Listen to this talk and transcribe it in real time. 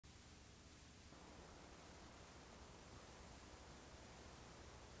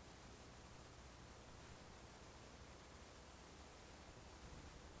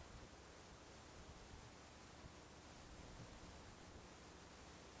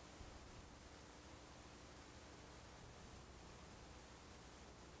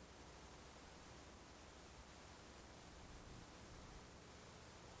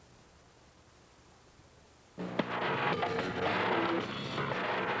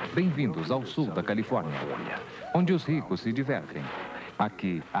Bem-vindos ao sul da Califórnia, onde os ricos se divertem.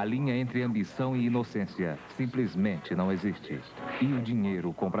 Aqui, a linha entre ambição e inocência simplesmente não existe. E o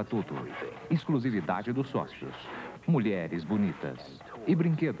dinheiro compra tudo. Exclusividade dos sócios. Mulheres bonitas. E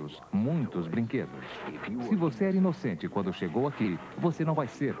brinquedos, muitos brinquedos. Se você era inocente quando chegou aqui, você não vai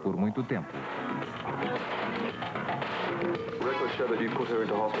ser por muito tempo. Records show that you put her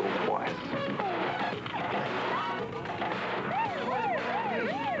into hospital twice.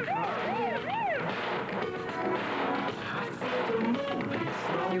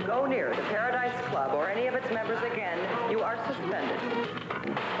 You go near the Paradise Club or any of its members again, you are suspended.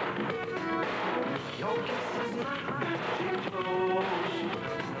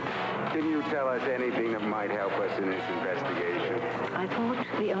 Can you tell us anything that might help us in this investigation? I thought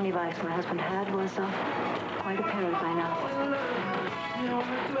the only vice my husband had was quite apparent by now.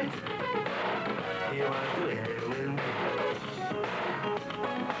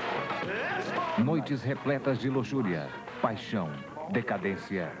 Noites repletas de luxúria, paixão,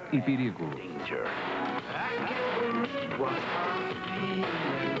 decadência e perigo.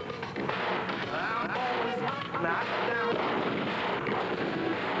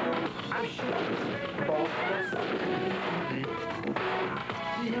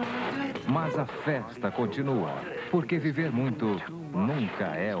 Mas a festa continua, porque viver muito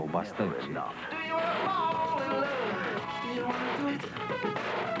nunca é o bastante.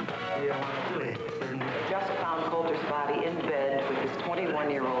 Just found Coulter's body in bed with his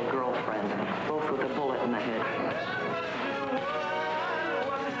 21-year-old girlfriend, both with a bullet in the head.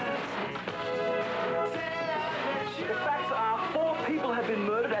 The facts are 4 people have been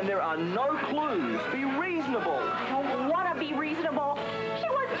murdered and there are no clues. Be reasonable. I don't want to be reasonable. She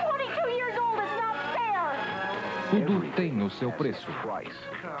was 22 years old. It's not fair. Tudo tem o seu preço,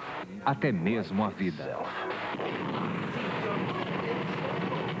 até mesmo a vida.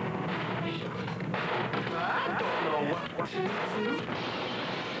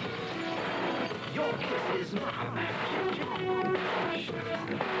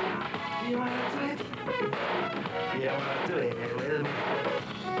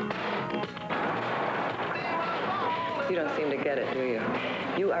 You don't seem to get it, do you?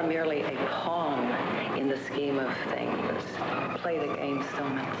 You are merely a pawn in the scheme of things. Play the game,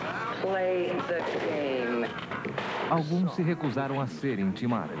 Stillman. Play the game. Alguns se recusaram a ser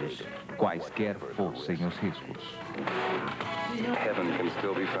intimados, quaisquer fossem os riscos. Heaven can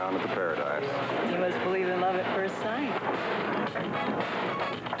still be found at the Paradise. You must believe in love at first sight.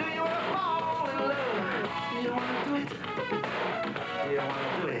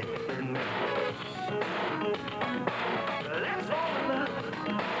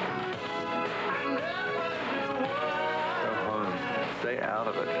 Stay out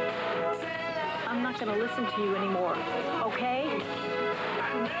of it. I'm not going to listen to you anymore, okay?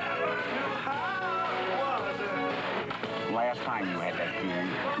 Last time you had that hearing,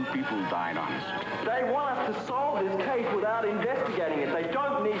 2 people died on us. They want us to solve this case without investigating it. They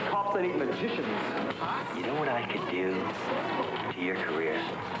don't need cops, they need magicians. You know what I could do to your career?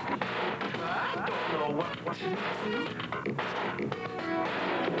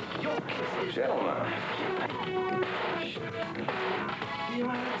 Gentlemen.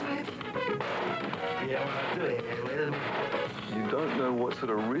 You don't know what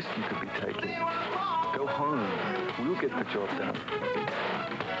sort of risk you could be taking. Go home. We'll get the job done.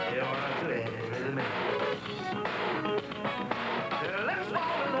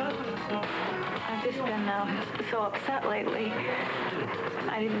 I've just been so upset lately.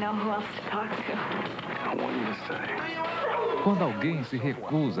 I didn't know who else to talk to. I want you to say. Quando alguém se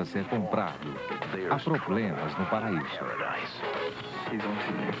recusa a ser comprado, há problemas no paraíso. He's on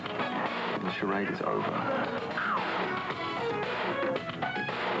to you. The charade is over.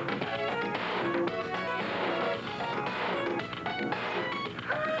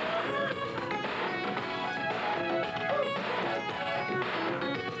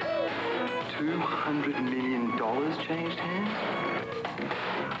 $200 million changed hands?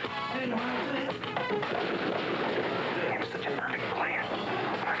 It was such a perfect plan.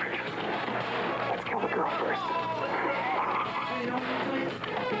 Perfect. Let's kill the girl first.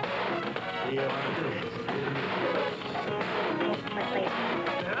 You are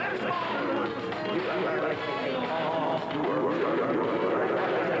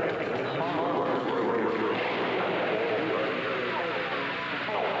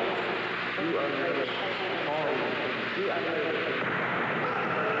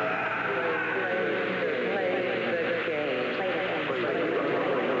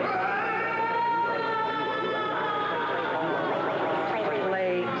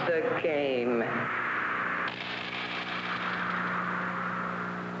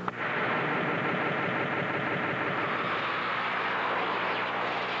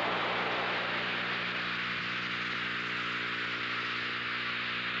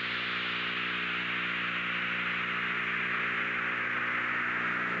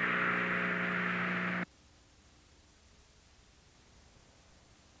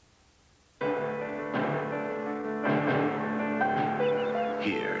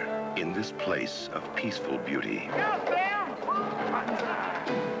place of peaceful beauty,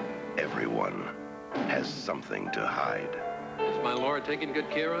 everyone has something to hide. Is my Lord taking good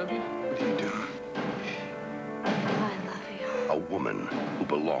care of you? What are you doing? I love you. A woman who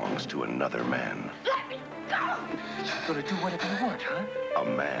belongs to another man. Let me go! You're gonna do whatever you want, huh? A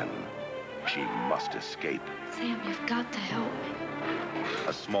man she must escape. Sam, you've got to help me.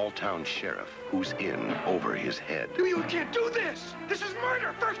 A small-town sheriff who's in over his head. You can't do this! This is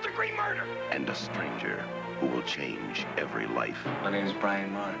murder! First-degree murder! And a stranger who will change every life. My name is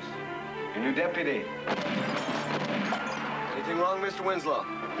Brian Morris. Your new deputy. Anything wrong, Mr. Winslow?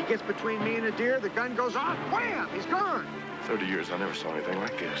 He gets between me and a deer, the gun goes off, wham, he's gone. 30 years, I never saw anything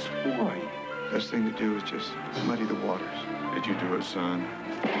like this. Who are you? Best thing to do is just muddy the waters. Did you do it, son?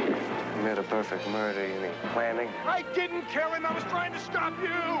 You made a perfect murder. You mean planning? I didn't kill him. I was trying to stop you.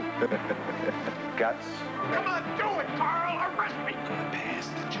 Guts? Come on, do it, Carl. Arrest me. The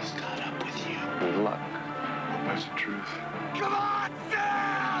past just caught up with you. Good luck. That's the truth. Come on,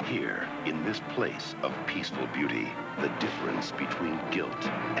 Sam! Here, in this place of peaceful beauty, the difference between guilt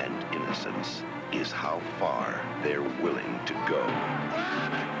and innocence is how far they're willing to go.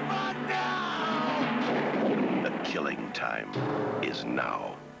 Run now! The killing time is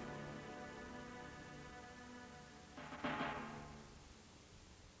now.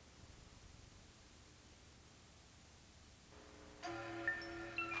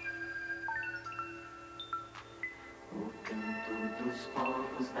 Dos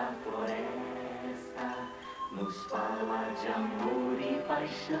povos da floresta nos fala de amor e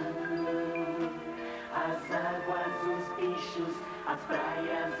paixão. As águas, os bichos, as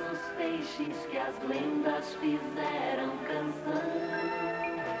praias, os peixes que as lendas fizeram canção.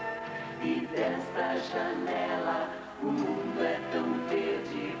 E desta janela o mundo é tão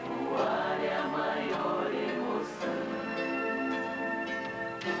verde, voar é a maior emoção.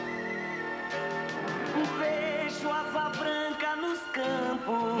 Vejo asa branca nos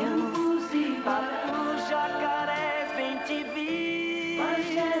campos e os jacarés vem te vir,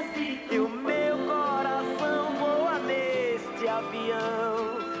 e o meu coração voa neste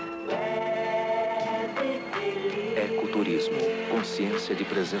avião. Ecoturismo, consciência de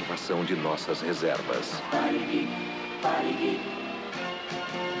preservação de nossas reservas.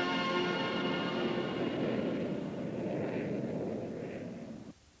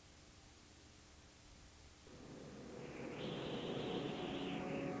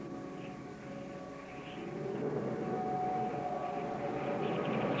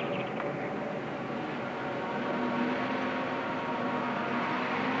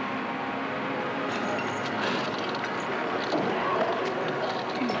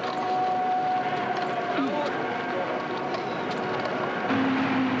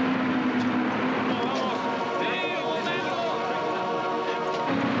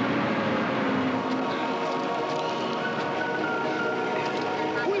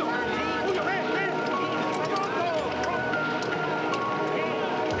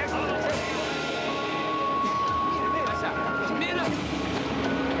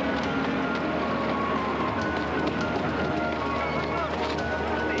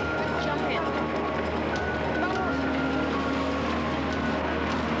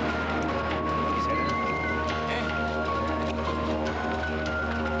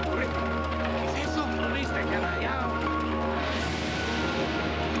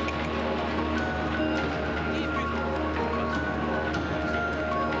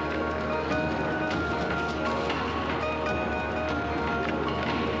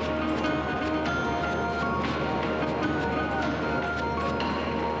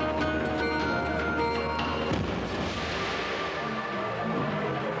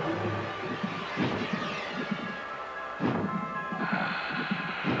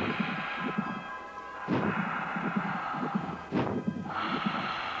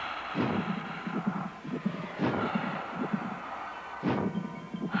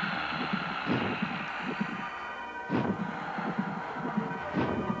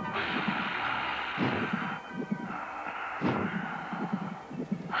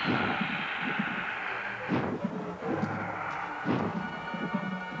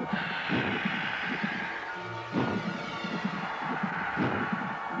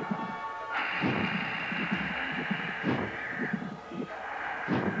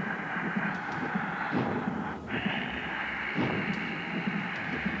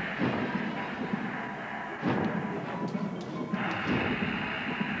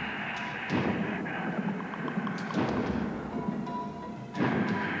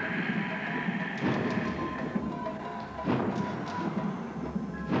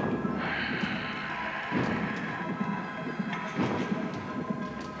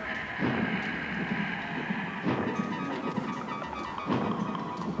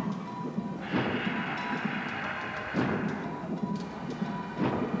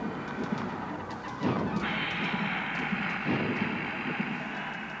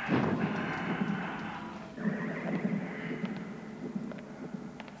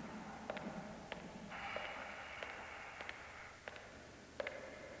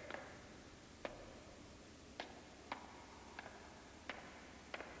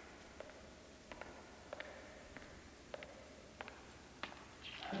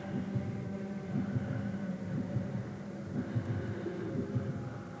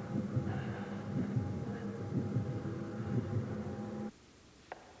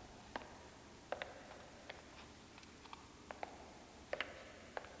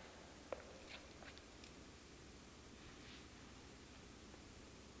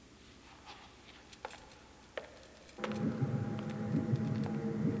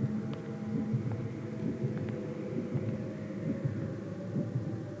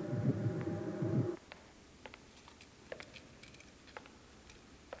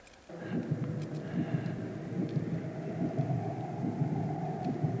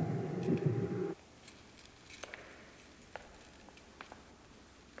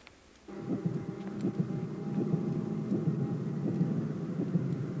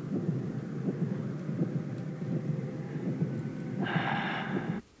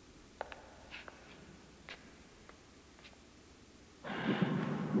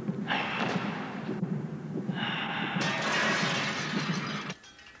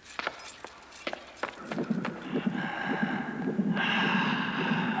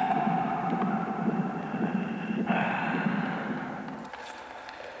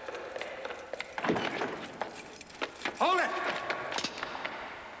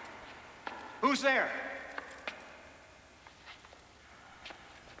 Who's there?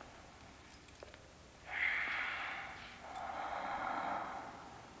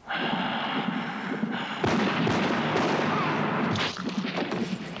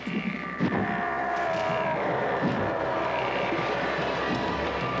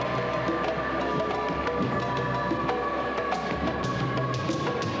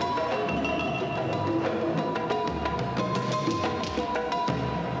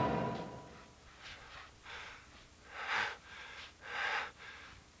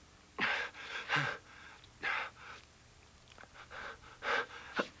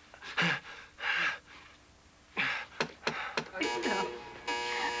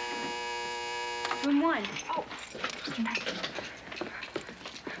 Room 1. Oh, Mr. Knight.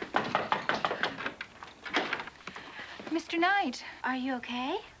 Mr. Knight, are you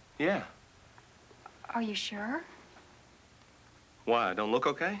okay? Yeah. Are you sure? Why? I don't look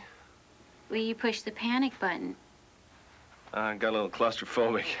okay? Will you push the panic button? I got a little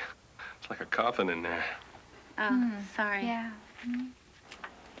claustrophobic. It's like a coffin in there. Oh, sorry. Yeah.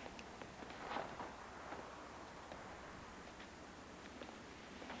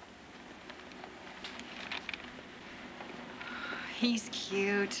 He's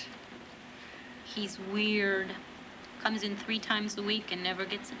cute. He's weird. Comes in 3 times a week and never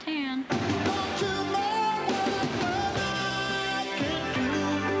gets a tan.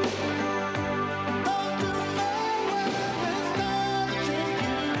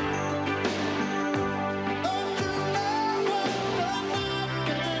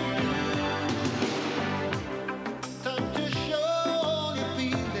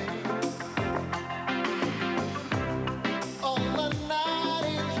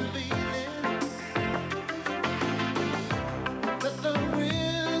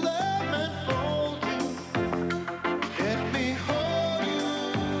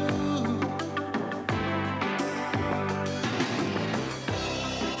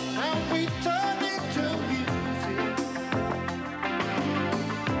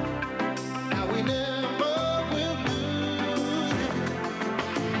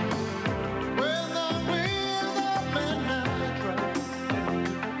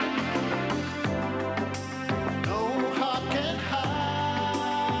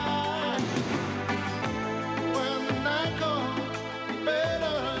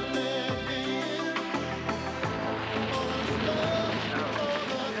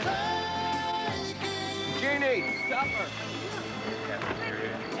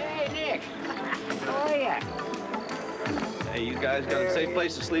 Hey, you guys got a safe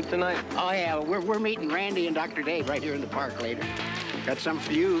place to sleep tonight? Oh, yeah. We're meeting Randy and Dr. Dave right here in the park later. Got some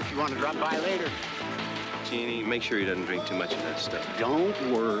for you if you want to drop by later. Jeannie, make sure he doesn't drink too much of that stuff. Don't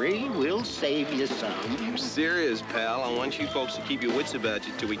worry. We'll save you some. I'm serious, pal. I want you folks to keep your wits about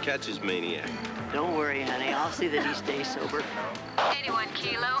you till we catch this maniac. Don't worry, honey. I'll see that he stays sober. 81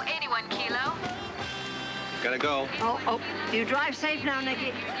 kilo, 81 kilo. Gotta go. Oh, you drive safe now, Nikki.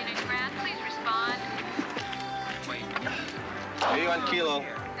 Unit Grant, please respond. 81 kilo.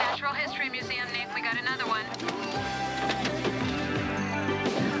 Natural History Museum, Nick. We got another one.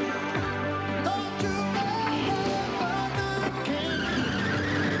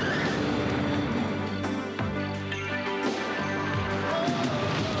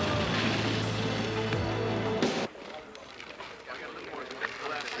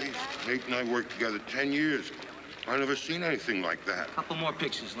 Nate and I worked together 10 years. I've never seen anything like that. Couple more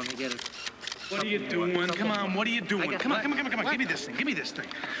pictures. Let me get it. What are you doing? Come on, what are you doing? Come on. Give me this thing. Give me this thing.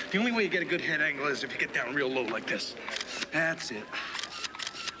 The only way you get a good head angle is if you get down real low like this. That's it.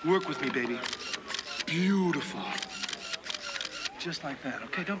 Work with me, baby. Beautiful. Just like that,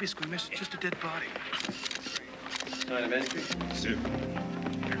 okay? Don't be squeamish. It's just a dead body. Sign of entry? Sir,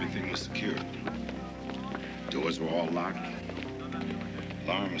 everything was secured. Doors were all locked.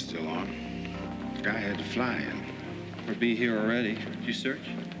 Alarm was still on. The guy had to fly in. Or be here already. Did you search?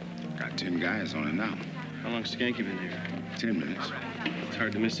 Got 10 guys on it now. How long's Skanky been here? 10 minutes. It's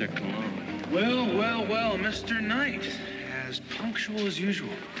hard to miss that cologne. Well, Mr. Knight. As punctual as usual.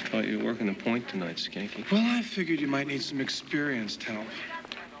 Thought you were working the point tonight, Skanky. Well, I figured you might need some experienced help.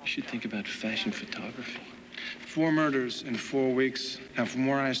 You should think about fashion photography. 4 murders in 4 weeks. Now, from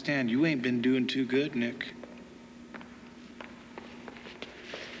where I stand, you ain't been doing too good, Nick.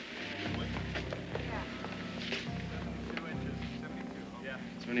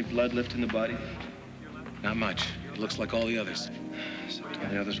 Is there any blood left in the body? Not much. It looks like all the others. So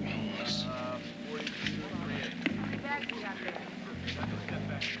the others were homeless.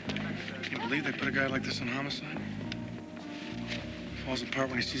 Can you believe they put a guy like this on homicide? Falls apart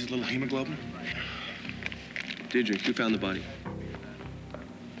when he sees a little hemoglobin. Deirdre, who found the body?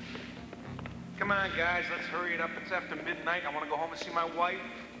 Come on, guys, let's hurry it up. It's after midnight. I want to go home and see my wife.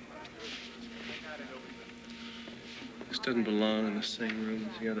 This doesn't belong in the same room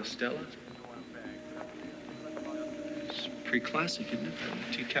as the other Stella. It's pretty classic, isn't it? From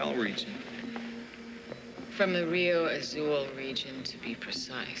the Tikal region. From the Rio Azul region, to be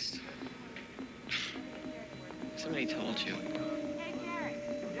precise. Somebody told you.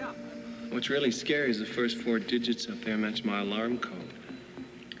 What's really scary is the first 4 digits up there match my alarm code.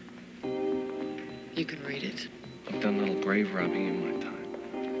 You can read it. I've done a little grave robbing in my time.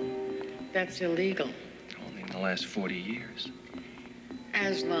 That's illegal. Only in the last 40 years.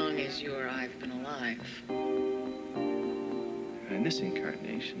 As long as you or I've been alive. In this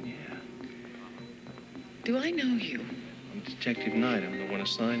incarnation, yeah. Do I know you? I'm Detective Knight. I'm the one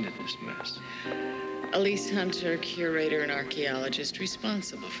assigned to this mess. Elise Hunter, curator and archaeologist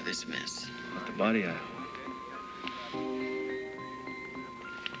responsible for this mess. Not the body, I hope.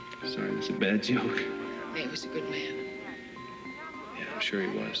 Sorry, that's a bad joke. Nate was a good man. Yeah, I'm sure he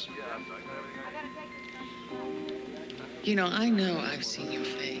was. You know, I know I've seen your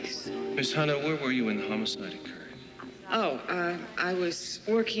face. Miss Hunter, where were you when the homicide occurred? Oh, I was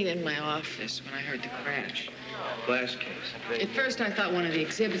working in my office when I heard the crash. Glass case. At first, I thought one of the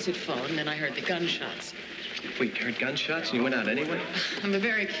exhibits had fallen, then I heard the gunshots. Wait, you heard gunshots and you went out anyway? I'm a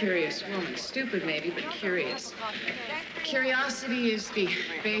very curious woman. Stupid, maybe, but curious. Curiosity is the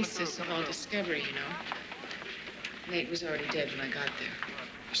basis of all discovery, you know. Nate was already dead when I got there.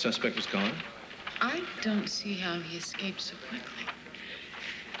 The suspect was gone? I don't see how he escaped so quickly.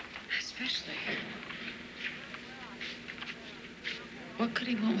 Especially... what could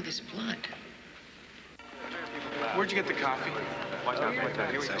he want with his blood? Where'd you get the coffee? Watch out, here we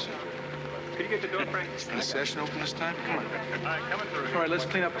go. Could you get the door, Frank? Is the session open this time? Come on. All right, coming through. All right, let's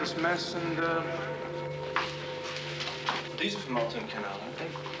clean up this mess and, These are from Alton Canal, aren't they?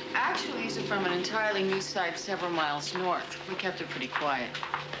 Actually, these are from an entirely new site several miles north. We kept it pretty quiet.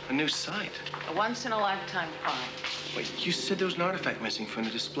 A new site? A once-in-a-lifetime find. Wait, you said there was an artifact missing from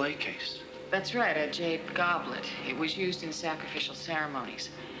the display case. That's right, a jade goblet. It was used in sacrificial ceremonies.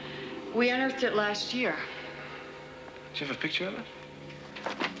 We unearthed it last year. Do you have a picture of it?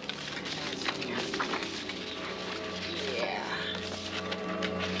 Yeah.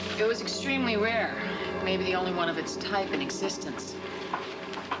 It was extremely rare. Maybe the only one of its type in existence.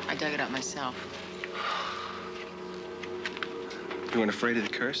 I dug it up myself. You weren't afraid of the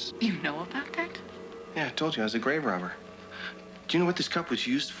curse? You know about that? Yeah, I told you I was a grave robber. Do you know what this cup was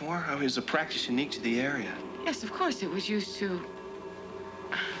used for? I mean, it was a practice unique to the area. Yes, of course. It was used to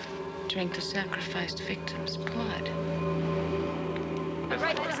drink the sacrificed victim's blood.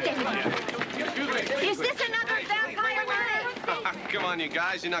 Right, stand there. Is this another vampire line? Come on, you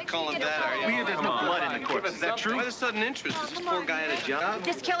guys. You're not calling that, are you? We hear there's no blood in the corpse. Is that true? Why the sudden interest? Is this poor guy at a job?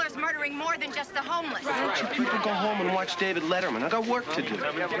 This killer's murdering more than just the homeless. You people go home and watch David Letterman. I got work to do.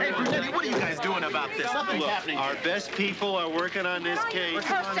 Hey, Brunetti, what are you guys doing about this? Something's happening. Our best people are working on this case.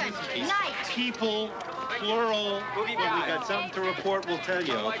 Person, night. People, plural. When we got something to report, we'll tell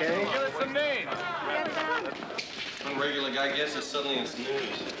you, okay? Give us some names. One regular guy guesses, suddenly it's news.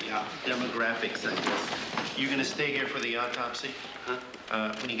 Yeah, demographics, I guess. You gonna stay here for the autopsy? Huh?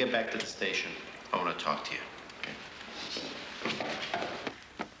 When you get back to the station, I want to talk to you. Okay.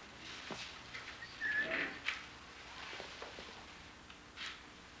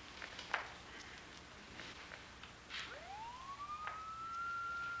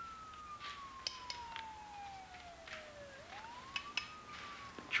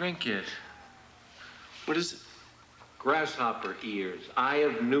 Drink it. What is it? Grasshopper ears, eye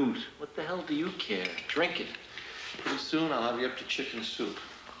of newt. What the hell do you care? Drink it. Pretty soon I'll have you up to chicken soup.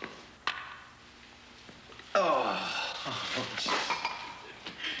 Oh.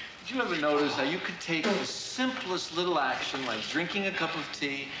 Did you ever notice how you could take the simplest little action, like drinking a cup of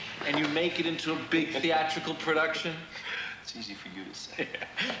tea, and you make it into a big theatrical production? It's easy for you to say.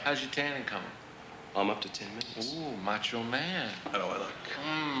 How's your tanning coming? I'm up to 10 minutes. Ooh, macho man. How do I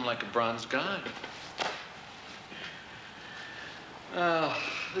look? Like a bronze god.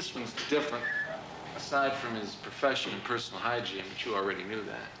 This one's different. Aside from his profession and personal hygiene, but you already knew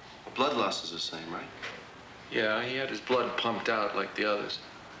that. Blood loss is the same, right? Yeah, he had his blood pumped out like the others.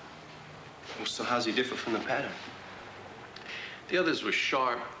 Well, so how's he different from the pattern? The others were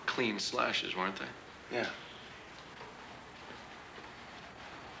sharp, clean slashes, weren't they? Yeah.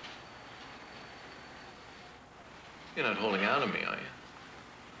 You're not holding out on me, are you?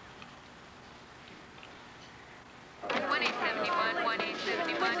 1871,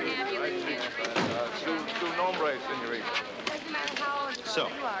 1871, ambulance is Su nombre, señorita. So,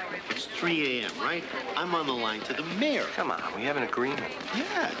 it's 3 a.m., right? I'm on the line to the mayor. Come on, we have an agreement.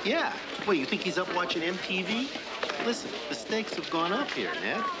 Yeah. What, you think he's up watching MTV? Listen, the stakes have gone up here,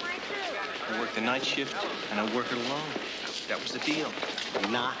 Ned. I work the night shift, and I work it alone. That was the deal.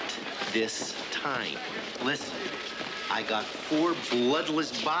 Not this time. Listen, I got 4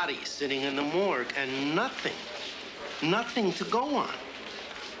 bloodless bodies sitting in the morgue and nothing to go on.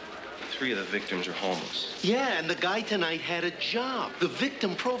 3 of the victims are homeless. Yeah, and the guy tonight had a job. The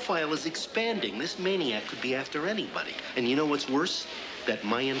victim profile is expanding. This maniac could be after anybody. And you know what's worse? That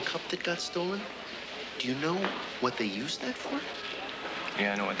Mayan cup that got stolen? Do you know what they used that for?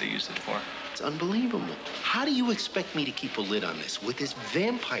 Yeah, I know what they used it for. It's unbelievable. How do you expect me to keep a lid on this with this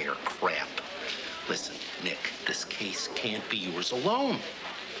vampire crap? Listen, Nick, this case can't be yours alone.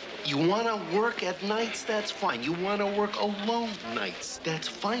 You want to work at nights, that's fine. You want to work alone nights, that's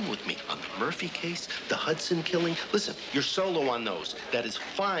fine with me. On the Murphy case, the Hudson killing, listen, you're solo on those. That is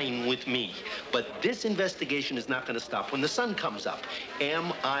fine with me. But this investigation is not going to stop when the sun comes up.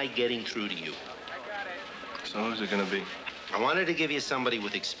 Am I getting through to you? So who's it going to be? I wanted to give you somebody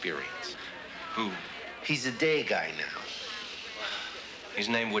with experience. Who? He's a day guy now. His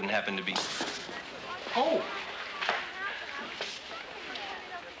name wouldn't happen to be... Oh!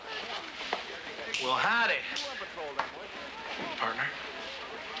 Well, howdy. Partner?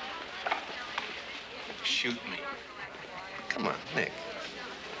 Shoot me. Come on, Nick.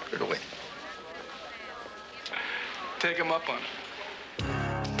 Put it away. Take him up on it.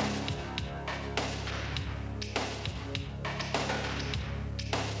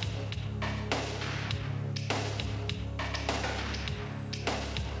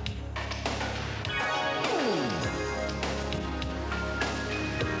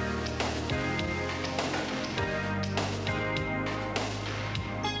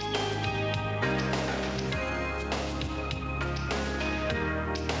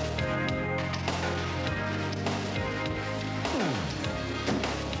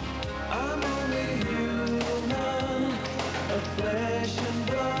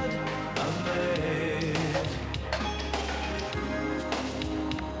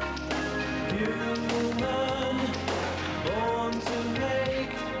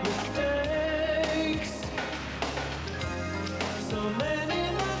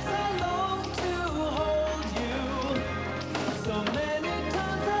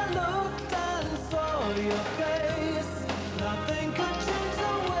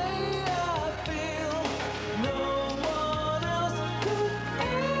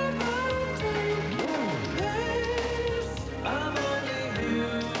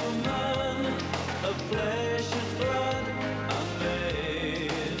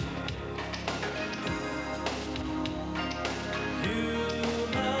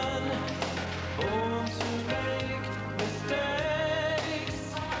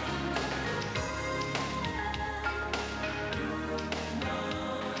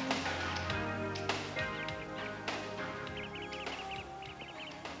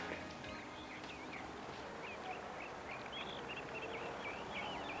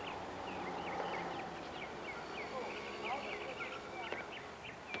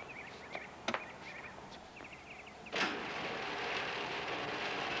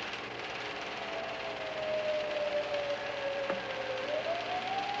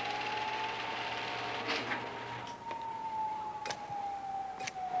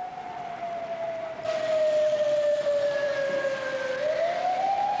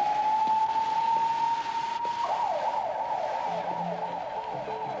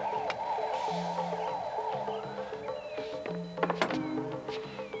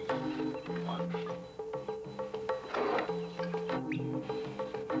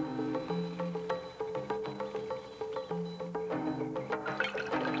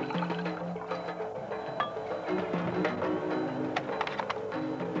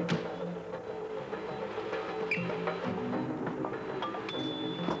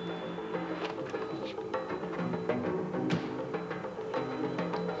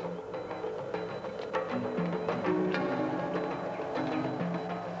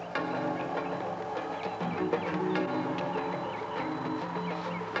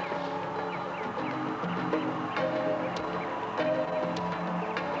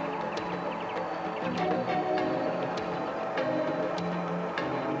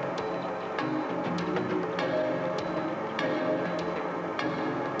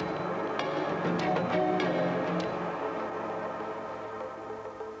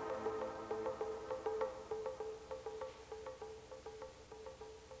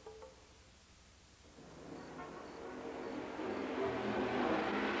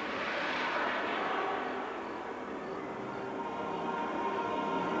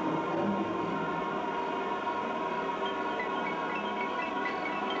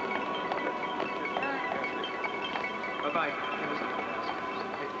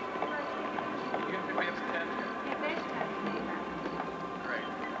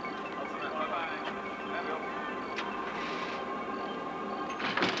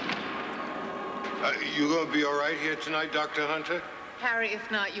 You gonna be all right here tonight, Dr. Hunter? Harry, if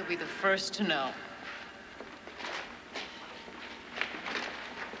not, you'll be the first to know.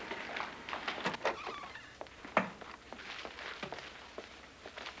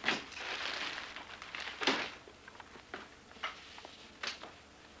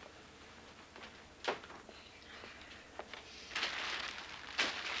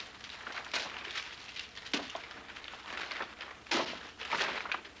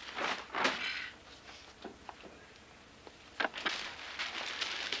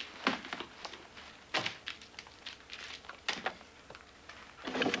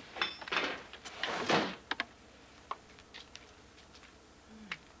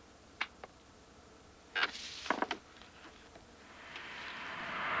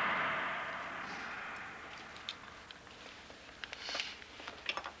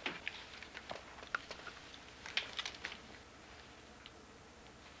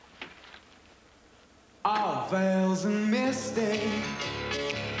 All veils and misty,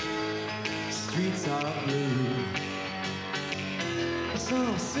 streets are blue.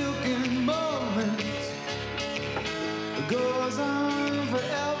 Some silken moment goes on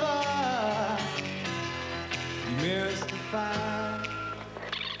forever. Mystify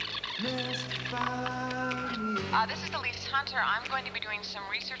me. This is Elise Hunter. I'm going to be doing some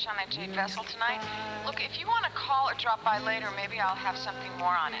research on that jade vessel tonight. Look, if you want to call or drop by later, maybe I'll have something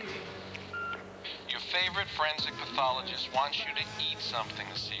more on it. Your favorite forensic pathologist wants you to eat something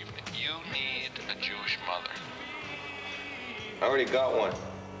this evening. You need a Jewish mother. I already got one.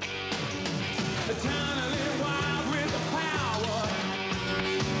 Eternally wild with the power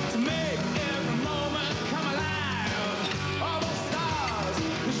to make every moment come alive. All the stars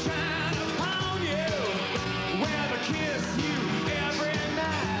that shine upon you, where they kiss you every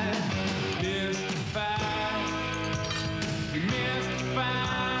night. Mystify me.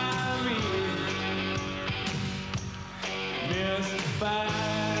 Mystify.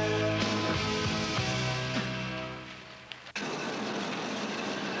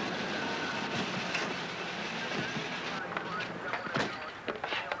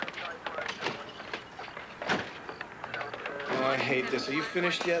 Oh, I hate this. Are you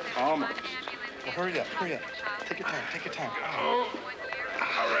finished yet? Almost. Well, hurry up, hurry up. Take your time, take your time. Oh.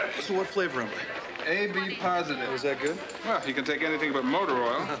 All right. So what flavor am I? AB positive. Oh, is that good? Well, you can take anything but motor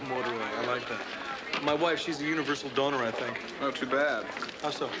oil. Motor oil, I like that. My wife, she's a universal donor, I think. Oh, too bad.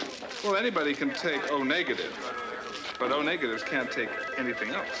 How so? Well, anybody can take O negative, but O negatives can't take anything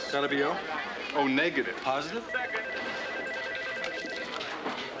else. Gotta be O? O negative. Positive?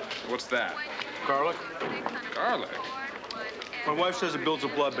 What's that? Garlic. Garlic? My wife says it builds the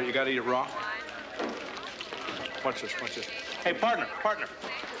blood, but you gotta eat it raw. Watch this, watch this. Hey, partner.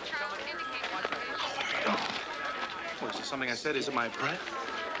 Oh, is it something I said? Is it my breath?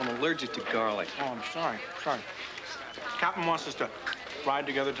 I'm allergic to garlic. Oh, I'm sorry. Captain wants us to ride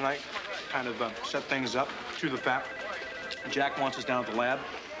together tonight, kind of set things up, chew the fat. Jack wants us down at the lab.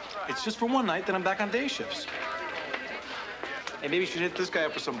 It's just for one night, then I'm back on day shifts. Hey, maybe you should hit this guy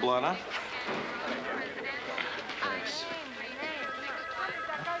up for some blood, huh? Thanks.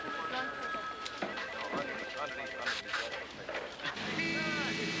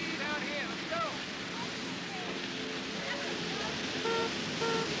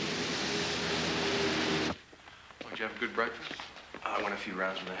 Did you have a good breakfast? I went a few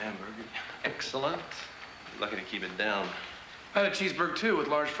rounds with a hamburger. Excellent. Lucky to keep it down. I had a cheeseburger, too, with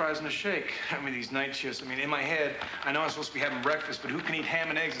large fries and a shake. I mean, these night shifts, in my head, I know I'm supposed to be having breakfast, but who can eat ham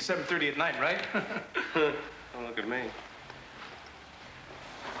and eggs at 7:30 at night, right? Don't look at me.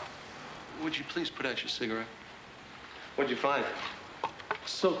 Would you please put out your cigarette? What'd you find?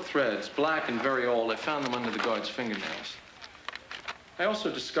 Silk threads, black and very old. I found them under the guard's fingernails. I also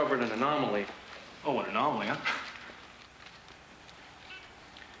discovered an anomaly. Oh, an anomaly, huh?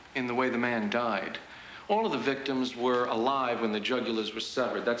 In the way the man died. All of the victims were alive when the jugulars were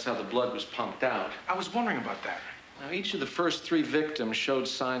severed. That's how the blood was pumped out. I was wondering about that. Now, each of the first 3 victims showed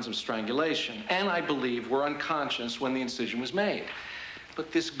signs of strangulation, and I believe were unconscious when the incision was made.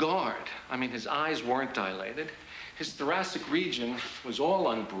 But this guard, his eyes weren't dilated. His thoracic region was all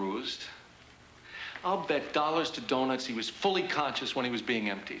unbruised. I'll bet dollars to donuts he was fully conscious when he was being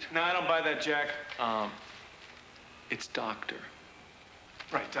emptied. No, I don't buy that, Jack. It's Doctor.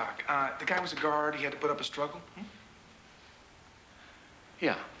 Right, Doc. The guy was a guard. He had to put up a struggle.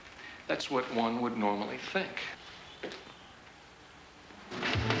 Yeah, that's what one would normally think.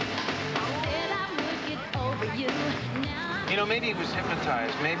 Maybe he was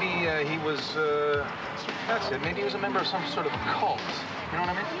hypnotized. Maybe he was, that's it. Maybe he was a member of some sort of cult. You know what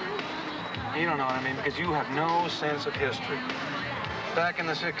I mean? You don't know what I mean, because you have no sense of history. Back in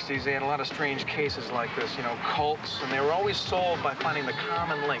the 60s, they had a lot of strange cases like this, you know, cults, and they were always solved by finding the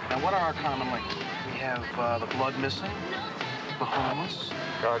common link. Now, what are our common links? We have the blood missing, the homeless.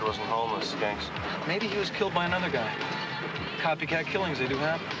 Guard wasn't homeless, skanks. Maybe he was killed by another guy. Copycat killings, they do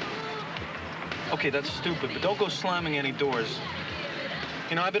happen. Okay, that's stupid, but don't go slamming any doors.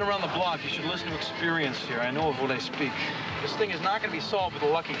 You know, I've been around the block. You should listen to experience here. I know of what I speak. This thing is not going to be solved with a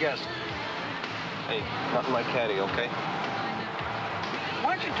lucky guess. Hey, nothing like caddy, okay?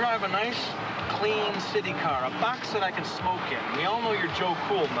 Why don't you drive a nice, clean city car, a box that I can smoke in? We all know you're Joe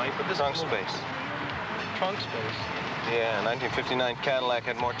Cool, Knight, but this trunk is space. Trunk space? Yeah, 1959 Cadillac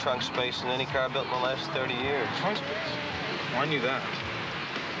had more trunk space than any car built in the last 30 years. Trunk space? Well, I knew that.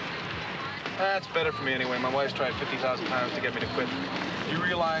 That's better for me anyway. My wife's tried 50,000 times to get me to quit. You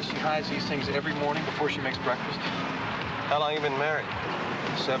realize she hides these things every morning before she makes breakfast? How long you been married?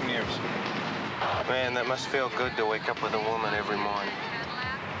 7 years. Man, that must feel good to wake up with a woman every morning.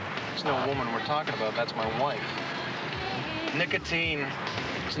 It's no woman we're talking about. That's my wife. Nicotine.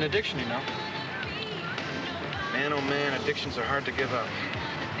 It's an addiction, you know. Man, oh man, addictions are hard to give up.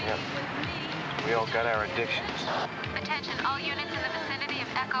 Yep. We all got our addictions. Attention, all units in the vicinity of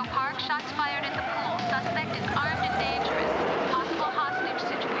Echo Park. Shots fired at the pool. Suspect is armed and dangerous. Possible hostage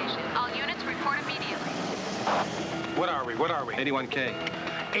situation. All units report immediately. What are we? What are we? 81K.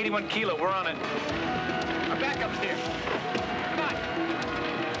 81 Kilo. We're on it. Our backup's here. Come on.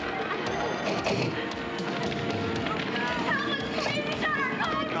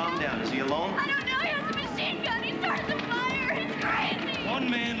 Calm down. Is he alone? I don't know. He has a machine gun. He starts a fire. It's crazy. One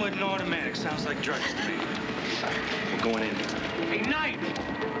man with an automatic. Sounds like drugs to me. We're going in. Hey, Knight!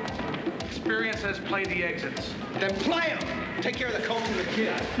 Experience says play the exits. Then play him. Take care of the coach and the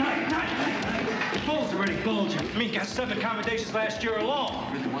kid. Night. The bull's already bulging. I mean, got 7 accommodations last year alone.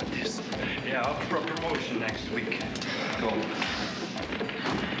 I really want this. Yeah, I'll for a promotion next week. Go.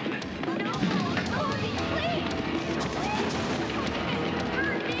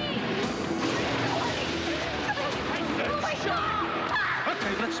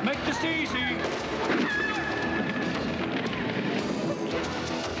 Okay, let's make this easy.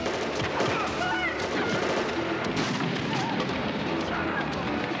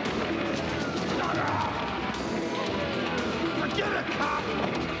 Forget it, cop!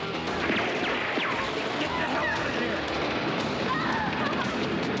 Get the hell out of here!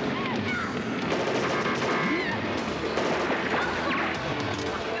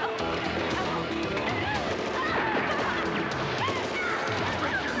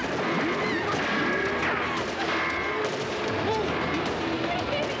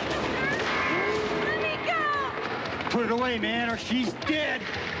 Put it away, man, or she's dead.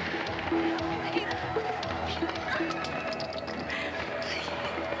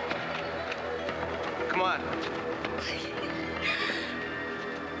 Come on.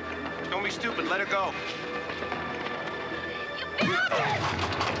 Don't be stupid. Let her go.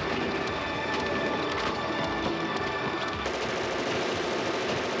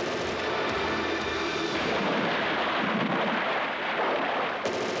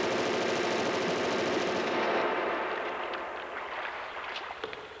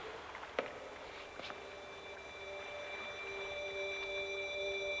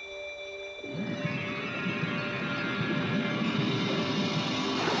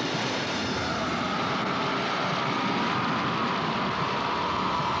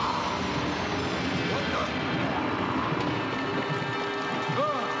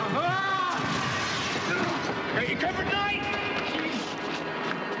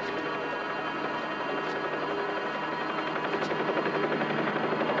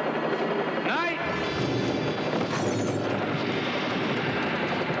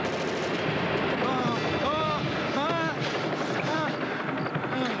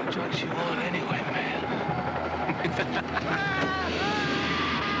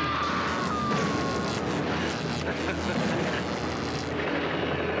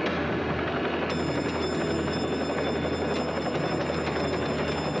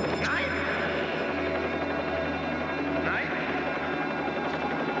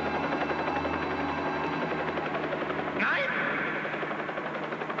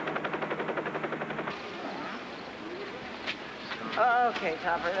 Okay,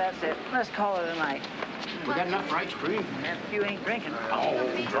 Topper, that's it. Let's call it a night. We got enough for ice cream. If you ain't drinking.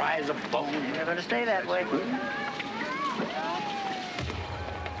 Oh, dry as a bone. You're gonna stay that way.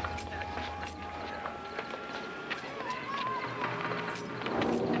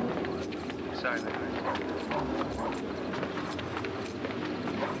 Sorry,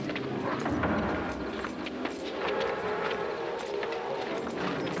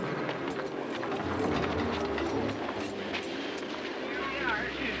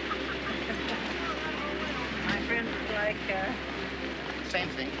 like, Same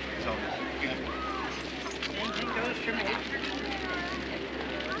thing. So, yeah. Same thing goes for me.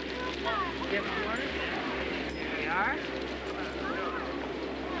 Give him water. There we are.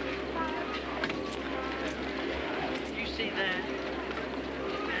 You see that?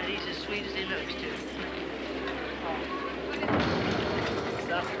 And he's as sweet as he looks, too.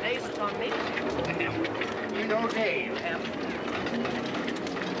 Dr. Dave was on me. You know Dave.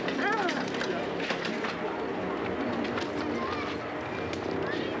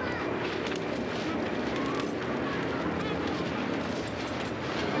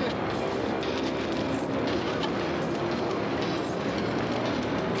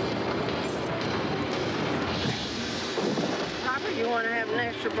 Papa, you want to have an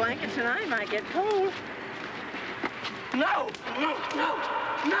extra blanket tonight? Might get cold. No! No! No!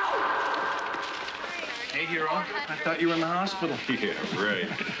 No! Hey, hero. I thought you were in the hospital. Yeah, right.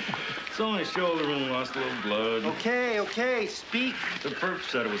 It's only a shoulder wound, lost a little blood. Okay, speak. The perp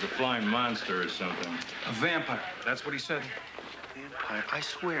said it was a flying monster or something. A vampire. That's what he said. Vampire, I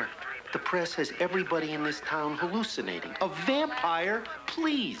swear. The press has everybody in this town hallucinating. A vampire?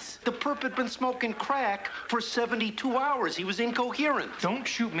 Please. The perp had been smoking crack for 72 hours. He was incoherent. Don't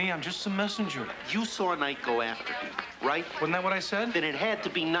shoot me. I'm just a messenger. You saw Knight go after him, right? Wasn't that what I said? Then it had to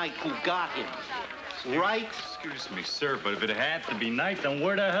be Knight who got him, right? Excuse me, sir, but if it had to be Knight, then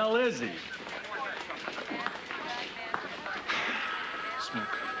where the hell is he? Smoke.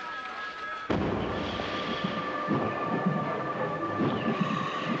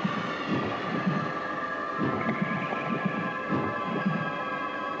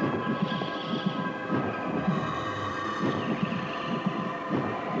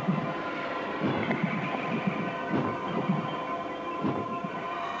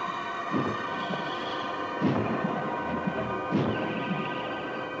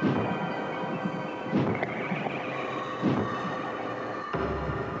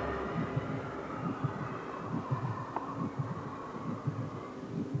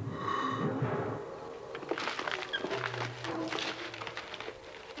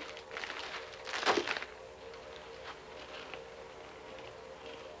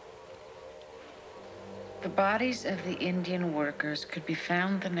 The bodies of the Indian workers could be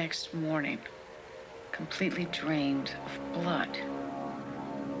found the next morning, completely drained of blood.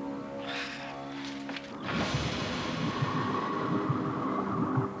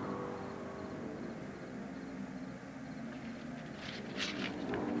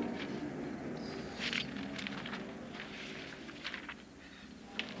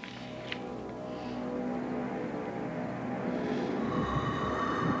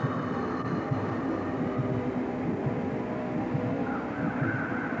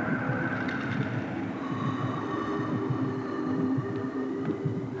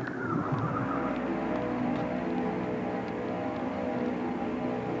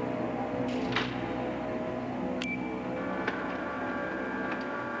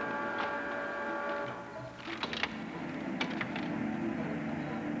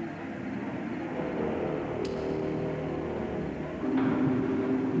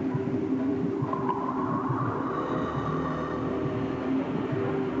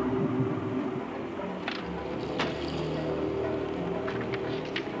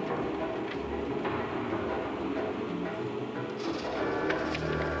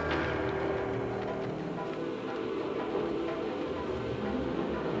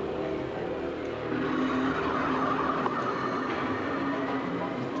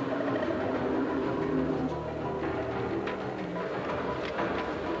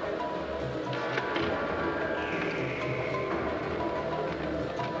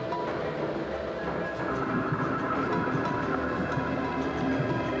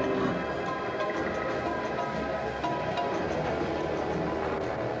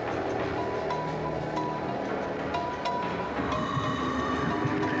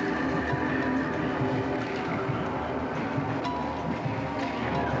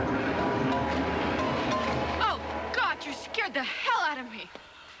 The hell out of me.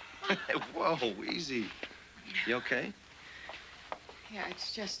 Whoa, easy. You okay? Yeah,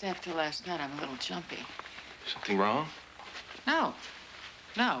 it's just after last night I'm a little jumpy. Something wrong? No.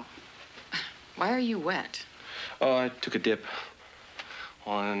 No. Why are you wet? Oh, I took a dip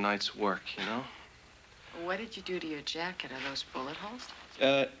on a night's work, you know? What did you do to your jacket? Are those bullet holes?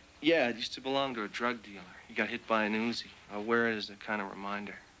 Yeah, it used to belong to a drug dealer. He got hit by an Uzi. I wear it as a kind of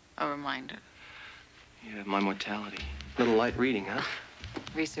reminder. A reminder? Yeah, my mortality. Little light reading, huh?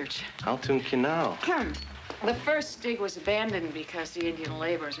 Research. Altoon Canal. The first dig was abandoned because the Indian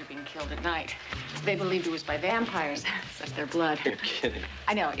laborers were being killed at night. They believed it was by vampires, sucked their blood. You're kidding.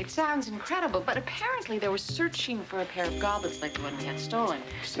 I know, it sounds incredible, but apparently they were searching for a pair of goblets like the one we had stolen.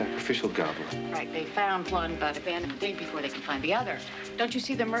 Sacrificial goblet. Right, they found one but abandoned the dig before they could find the other. Don't you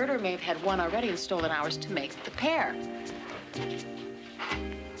see, the murderer may have had one already and stolen ours to make the pair.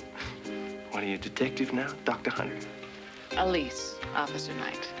 What are you, a detective now, Dr. Hunter? Elise, Officer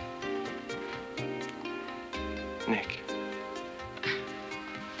Knight. Nick.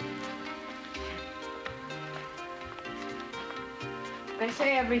 They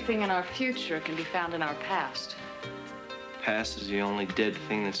say everything in our future can be found in our past. Past is the only dead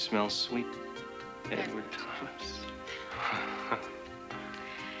thing that smells sweet. Edward Thomas.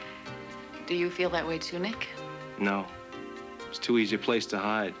 Do you feel that way too, Nick? No. It's too easy a place to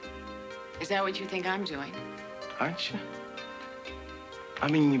hide. Is that what you think I'm doing? Aren't you? I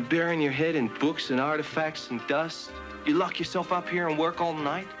mean, you're burying your head in books and artifacts and dust. You lock yourself up here and work all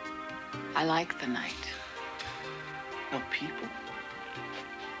night. I like the night. No people.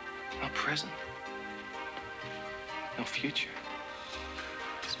 No present. No future.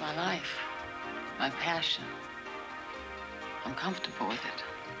 It's my life, my passion. I'm comfortable with it.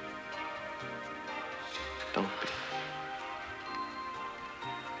 Don't be.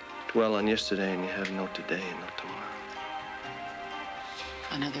 Dwell on yesterday and you have no today and no tomorrow.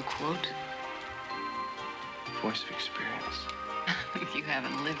 Another quote? Voice of experience. You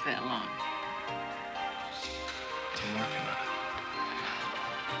haven't lived that long. I'm working on it.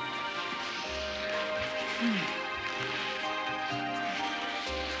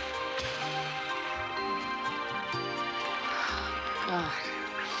 God.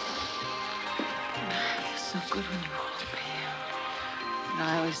 It feels so good when you hold me. You know,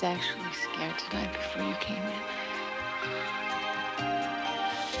 I was actually scared tonight before you came in.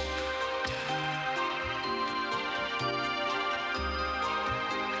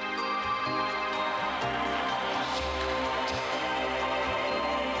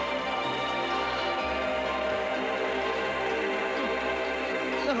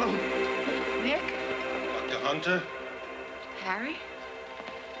 Nick? Dr. Hunter, Harry?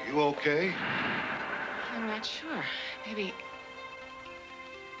 you okay? I'm not sure. Maybe...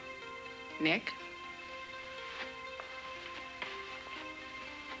 Nick?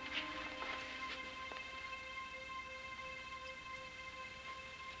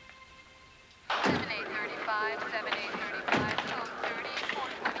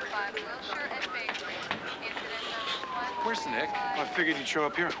 Where's Nick? I figured you'd show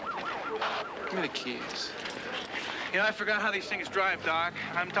up here. Give me the keys. You know, I forgot how these things drive, Doc.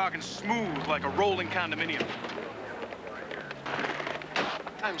 I'm talking smooth, like a rolling condominium.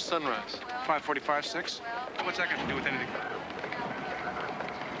 Time's sunrise. 5:45, 6? What's that got to do with anything?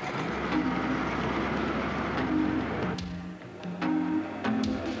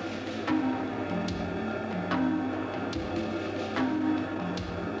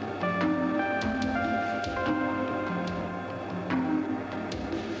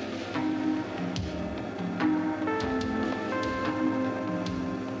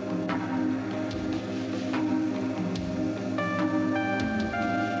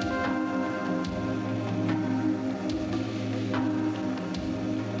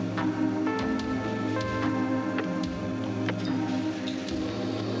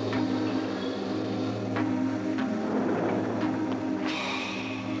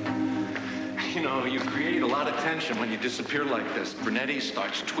 You know, you create a lot of tension when you disappear like this. Brunetti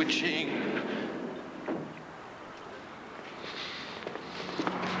starts twitching.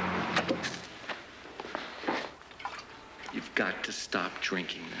 You've got to stop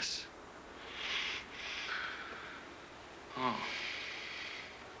drinking this. Oh.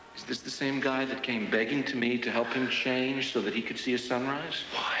 Is this the same guy that came begging to me to help him change so that he could see a sunrise?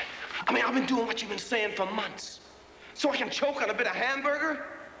 Why? I mean, I've been doing what you've been saying for months. So I can choke on a bit of hamburger?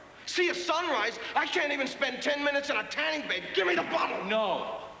 See a sunrise? I can't even spend 10 minutes in a tanning bed. Give me the bottle.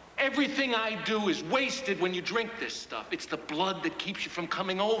 No. Everything I do is wasted when you drink this stuff. It's the blood that keeps you from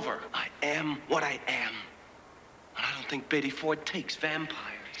coming over. I am what I am. And I don't think Betty Ford takes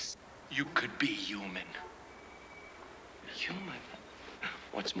vampires. You could be human. Human?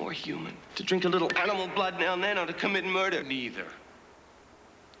 What's more human? To drink a little animal blood now and then or to commit murder? Neither.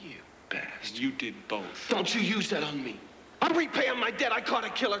 You bastard. You did both. Don't you use that on me. I'm repaying my debt. I caught a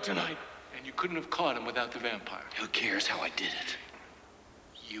killer tonight. And you couldn't have caught him without the vampire. Who cares how I did it?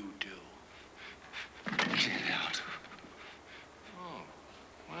 You do. Get out. Oh,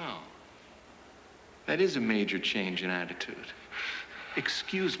 well. That is a major change in attitude.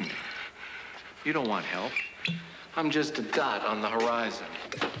 Excuse me. You don't want help. I'm just a dot on the horizon.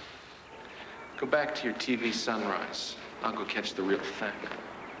 Go back to your TV sunrise. I'll go catch the real thing.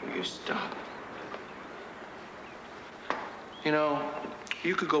 Will you stop? You know,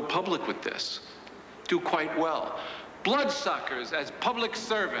 you could go public with this. Do quite well. Bloodsuckers as public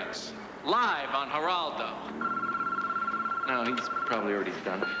servants. Live on Geraldo. No, he's probably already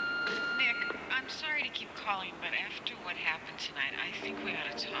done it. Nick, I'm sorry to keep calling, but after what happened tonight, I think we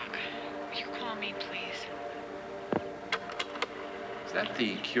ought to talk. Will you call me, please? Is that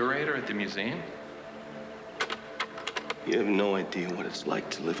the curator at the museum? You have no idea what it's like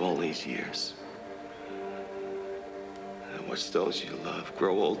to live all these years. And watch those you love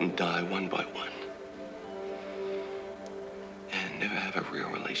grow old and die one by one. And never have a real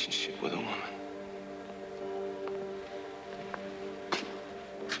relationship with a woman.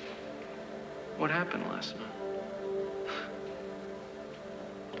 What happened last night?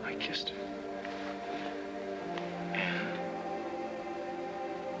 I kissed her.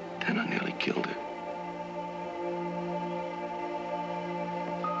 And then I nearly killed her.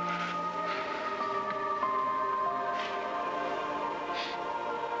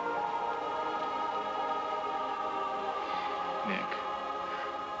 Nick,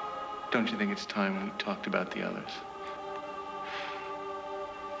 don't you think it's time we talked about the others?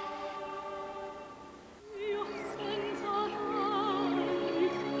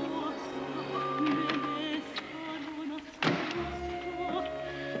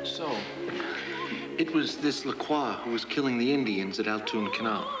 So, it was this Lacroix who was killing the Indians at Altoona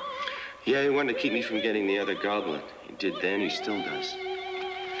Canal. Yeah, he wanted to keep me from getting the other goblet. He did then, he still does.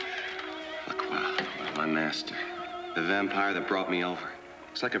 Lacroix, my master. The vampire that brought me over.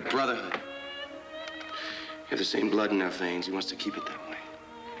 It's like a brotherhood. We have the same blood in our veins. He wants to keep it that way.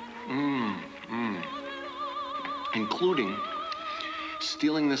 Including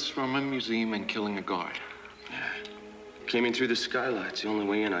stealing this from a museum and killing a guard. Yeah. Came in through the skylights. The only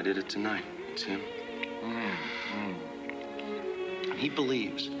way in. I did it tonight. It's him. And he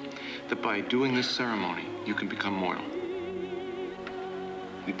believes that by doing this ceremony, you can become mortal.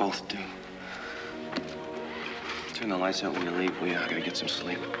 We both do. Turn the lights out when you leave, will you? I gotta get some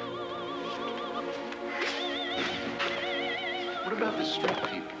sleep. What about the street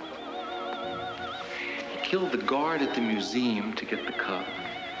people? He killed the guard at the museum to get the cup,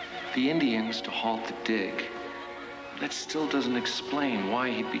 the Indians to halt the dig. That still doesn't explain why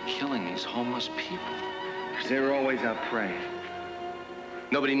he'd be killing these homeless people. Because they were always our prey.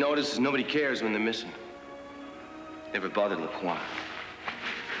 Nobody notices, nobody cares when they're missing. Never bothered Lacroix.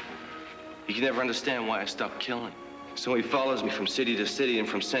 He can never understand why I stopped killing. So he follows me from city to city and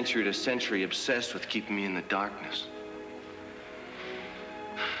from century to century, obsessed with keeping me in the darkness.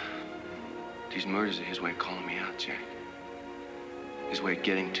 These murders are his way of calling me out, Jack. His way of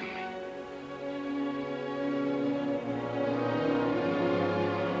getting to me.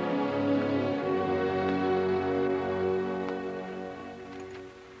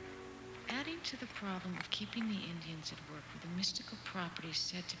 Adding to the problem of keeping the Indians at work were the mystical properties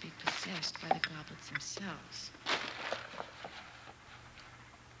said to be possessed by the goblets themselves.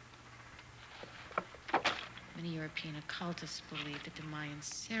 Many European occultists believe that the Mayan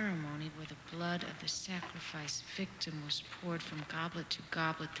ceremony where the blood of the sacrificed victim was poured from goblet to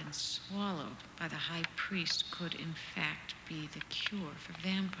goblet and swallowed by the high priest could in fact be the cure for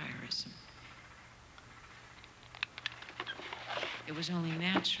vampirism. It was only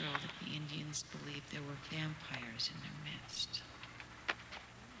natural that the Indians believed there were vampires in their midst.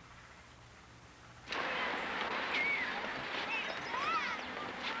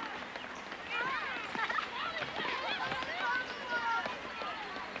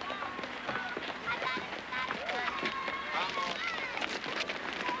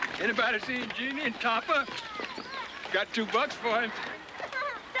 Anybody seen Jeannie and Topper? Got $2 for him.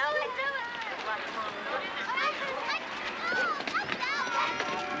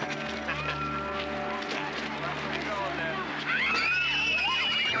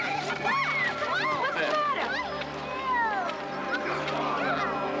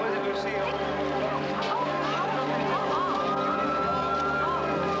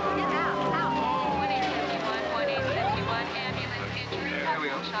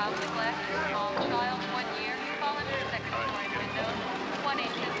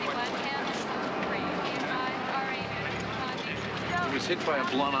 Hit by a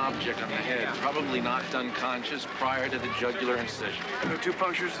blunt object on the head, probably knocked unconscious prior to the jugular incision. No 2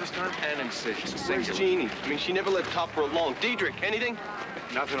 punctures this time? And incision. Where's Jeannie? I mean, she never let Topper alone. Diedrich, anything?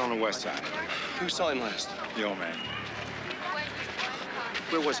 Nothing on the west side. Who saw him last? The old man.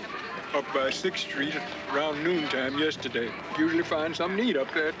 Where was he? Up by 6th Street around noontime yesterday. Usually find something to eat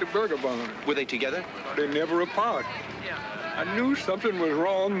up there at the burger barn. Were they together? They're never apart. I knew something was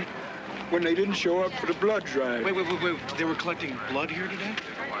wrong when they didn't show up for the blood drive. Wait. They were collecting blood here today?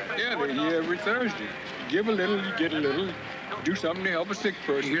 Yeah, they're here every Thursday. Give a little, you get a little. Do something to help a sick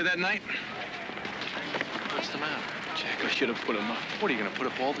person. You hear that, Knight? What's the matter? Jack, I should have put him up. What, are you gonna put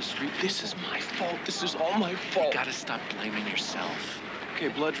up all the street? This is my fault. This is all my fault. You gotta stop blaming yourself. Okay,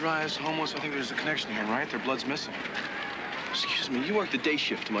 blood drives, homeless, I think there's a connection here, right? Their blood's missing. Excuse me, you work the day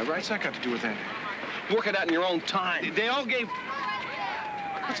shift, am I right? What's that got to do with anything? Work it out in your own time. They all gave...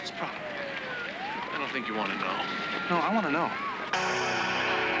 What's his problem? I don't think you want to know. No, I want to know.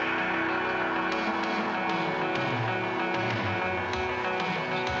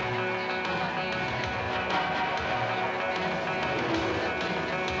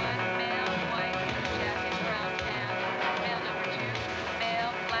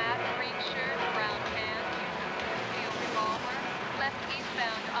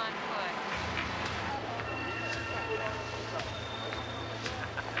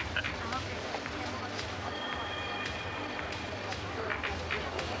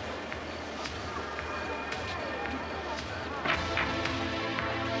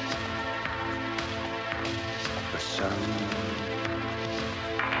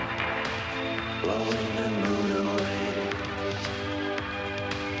 Blowing the moon away,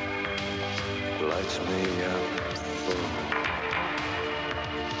 lights me up for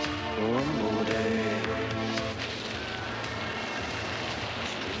one more day.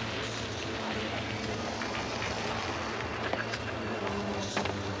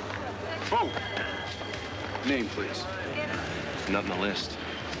 Oh! Name, please. Not in the list.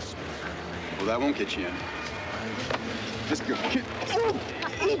 Well, that won't get you in. Just go.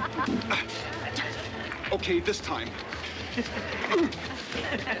 Okay, this time.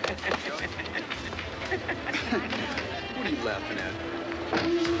 What are you laughing at?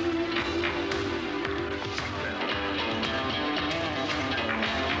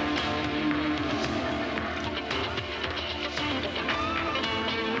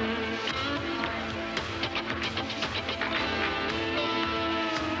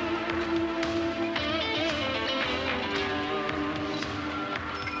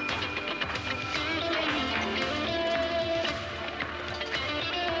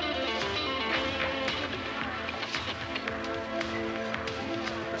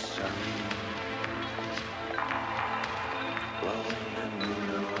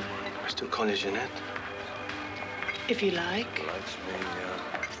 Jeanette? If you like.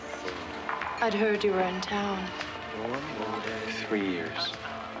 I'd heard you were in town. 3 years.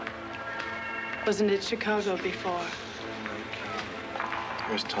 Wasn't it Chicago before?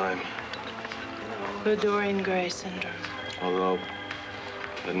 There's time. The Dorian Gray syndrome. Although,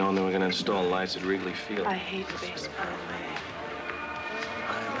 if I'd known they were going to install lights at Wrigley Field. I hate baseball.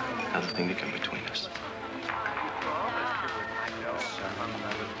 Nothing to come between us.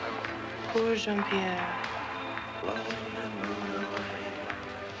 Poor Jean-Pierre.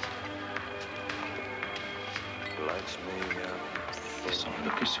 Il semble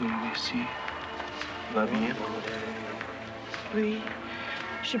que celui-ci va bien. Oui,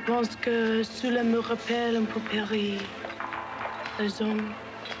 je pense que cela me rappelle un peu Paris. Les hommes,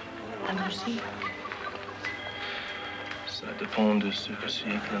 la musique. Ça dépend de ce que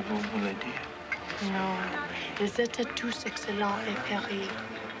siècle vous voulez dire. Non, ils étaient tous excellents et Paris.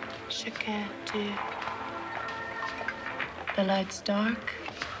 Chacun d'eux. The light's dark.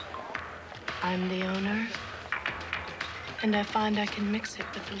 I'm the owner. And I find I can mix it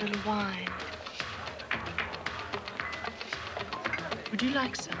with a little wine. Would you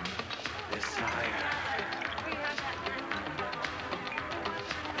like some? Desire.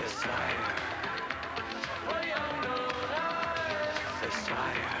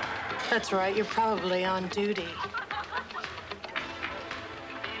 That's right, you're probably on duty.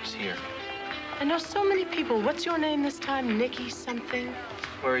 He's here. I know so many people. What's your name this time? Nicky something?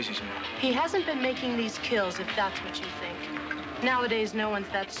 Where is he, sir? He hasn't been making these kills, if that's what you think. Nowadays, no one's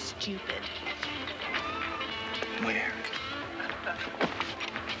that stupid. Where?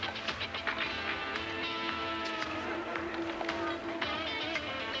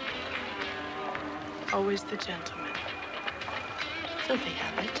 Always the gentleman. Filthy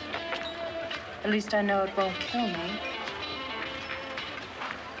habit. At least I know it won't kill me.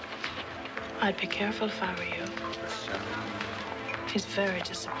 I'd be careful if I were you. He's very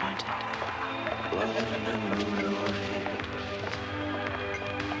disappointed.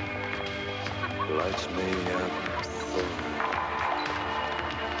 Lights me up for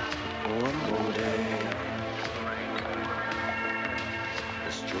one more day.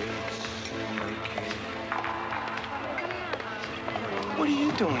 The streets making. What are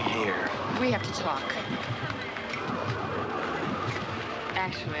you doing here? We have to talk.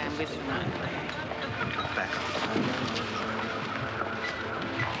 Actually, I'm with you now. Back up.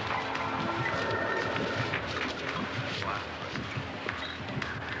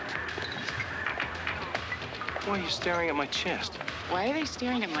 Why are you staring at my chest? Why are they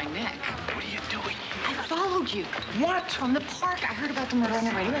staring at my neck? What are you doing? I followed you. What? From the park. I heard about the murder on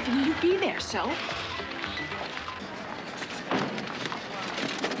the radio. I figured you'd be there, so.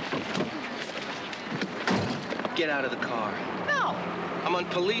 Get out of the car. No. I'm on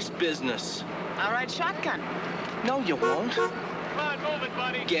police business. All right, shotgun. No, you won't. Come on, move it,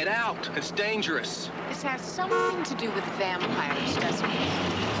 buddy. Get out. It's dangerous. This has something to do with vampires, doesn't it?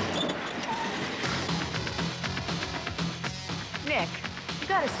 Nick, you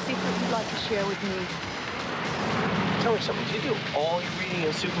got a secret you'd like to share with me? Tell me something. Do you do all your reading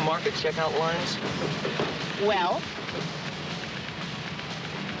in supermarket checkout lines? Well,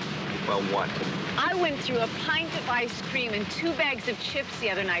 Well, what? I went through a pint of ice cream and 2 bags of chips the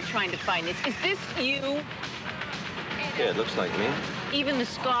other night trying to find this. Is this you? Yeah, it looks like me. Even the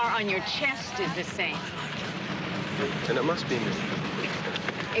scar on your chest is the same. Then it must be me.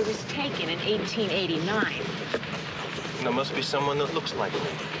 It was taken in 1889. And there must be someone that looks like me.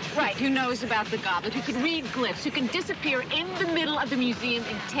 Right, who knows about the goblet, who can read glyphs, who can disappear in the middle of the museum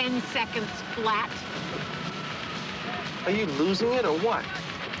in 10 seconds flat. Are you losing it or what?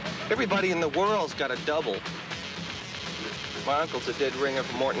 Everybody in the world's got a double. My uncle's a dead ringer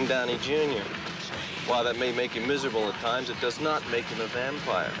for Morton Downey Jr. While that may make him miserable at times, it does not make him a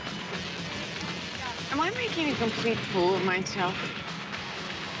vampire. Am I making a complete fool of myself?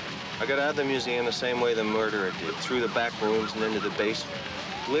 I got out of the museum the same way the murderer did, through the back rooms and into the basement.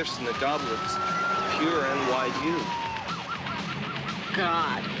 Glyphs and the goblets, pure NYU.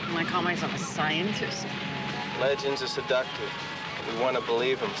 God, can I call myself a scientist? Legends are seductive. We want to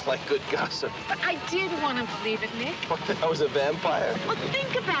believe them. It's like good gossip. But I did want to believe it, Nick. I was a vampire. Well,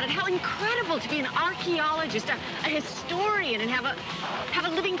 think about it. How incredible to be an archaeologist, a historian, and have a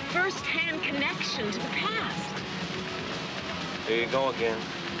living first-hand connection to the past. Here you go again.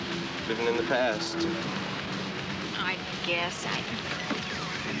 Living in the past. I guess I...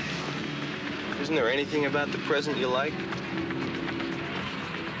 Isn't there anything about the present you like?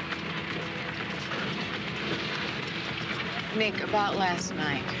 Nick, about last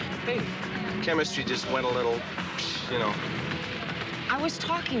night. Hey, chemistry just went a little, you know. I was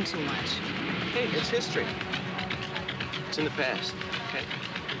talking too much. Hey, it's history. It's in the past, okay?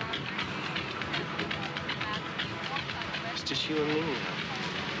 It's just you and me now.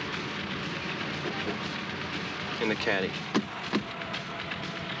 In the caddy.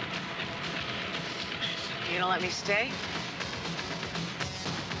 You gonna let me stay?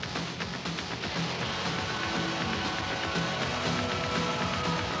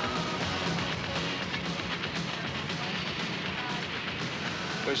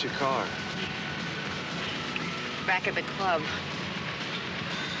 Where's your car? Back at the club.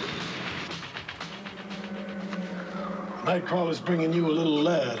 Nightcrawler's bringing you a little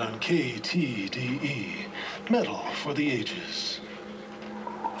lad on KTDE. Metal for the ages.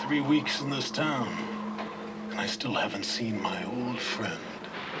 3 weeks in this town, and I still haven't seen my old friend.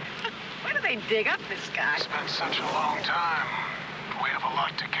 Why do they dig up this guy? It's been such a long time. We have a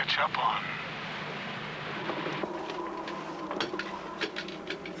lot to catch up on.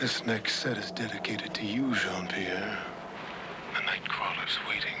 This next set is dedicated to you, Jean-Pierre. The Nightcrawler's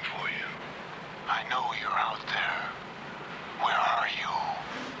waiting for you. I know you're out there. Where are you?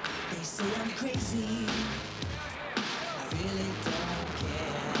 They say I'm crazy. I really don't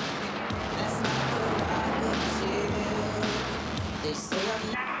care. That's not the I could chill. They say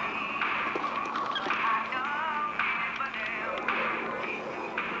I'm not.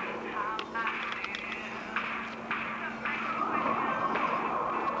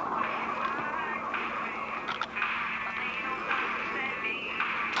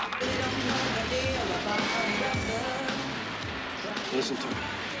 Listen to me.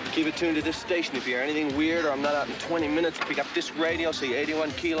 Keep it tuned to this station. If you hear anything weird or I'm not out in 20 minutes, pick up this radio, say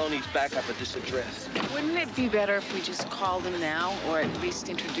 81 Kilo needs backup at this address. Wouldn't it be better if we just called him now, or at least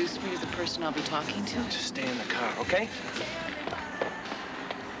introduce me to the person I'll be talking to? Just stay in the car, okay?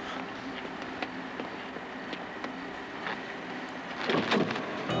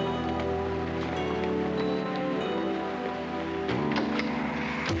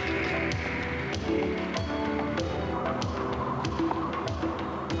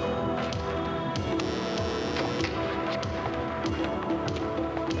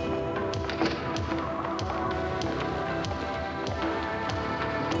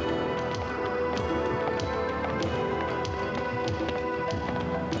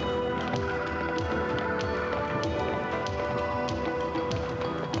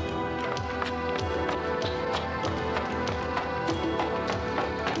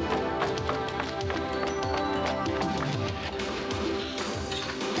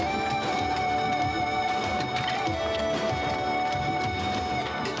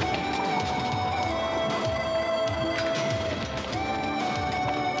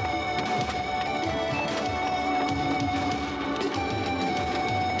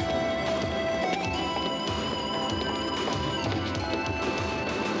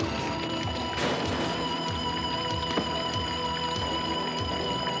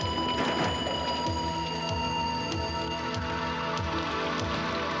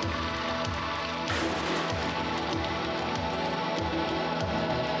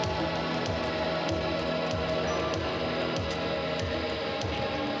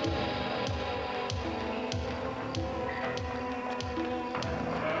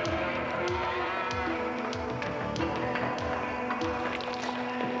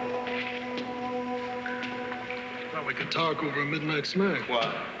 talk over a midnight snack.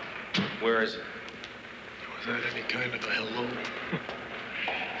 What? Where is it? Was that any kind of a hello?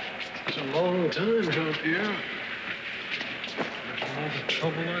 It's a long time, Jean-Pierre. Imagine all the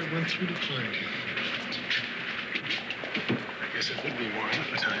trouble I went through to find you. I guess it would be more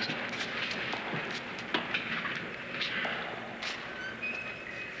appetizing.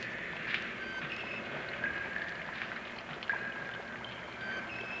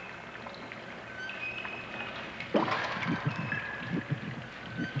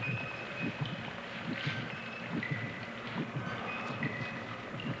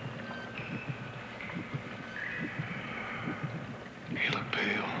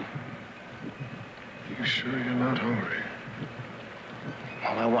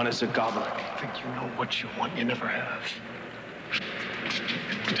 Is a goblin. I think you know what you want, you never have.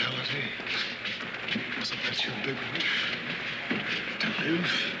 Immortality. Wasn't that your big wish? To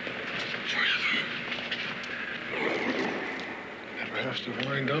live forever. Never have to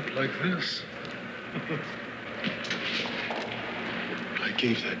wind up like this. I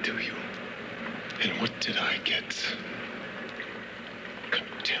gave that to you. And what did I get?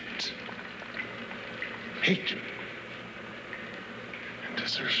 Contempt. Hate.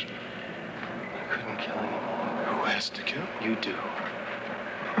 Desertion. I couldn't kill anyone. Who has to kill? You do.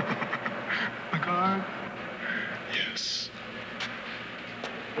 The guard? Yes.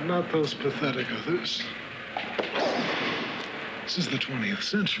 But not those pathetic others. This is the 20th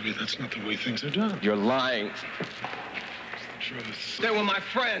century. That's not the way things are done. You're lying. Truth. They were my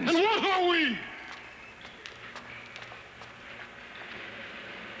friends. And what are we?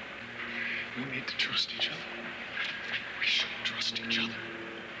 We need to trust each other. We should trust each other.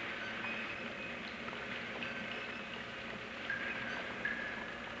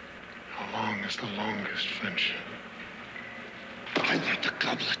 How long is the longest friendship? I want the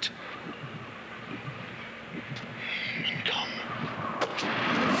goblet. And come.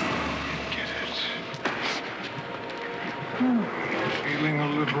 Get it. Feeling a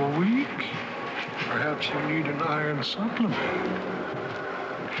little weak? Perhaps you need an iron supplement.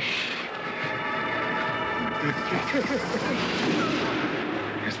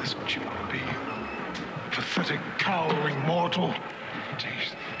 Is this what you want to be? Pathetic, cowering mortal?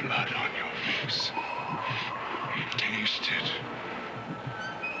 Taste the blood on your face. Taste it.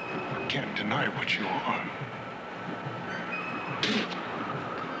 Can't deny what you are.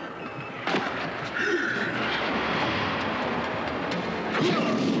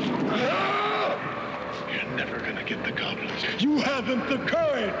 You're never gonna get the goblet. You haven't the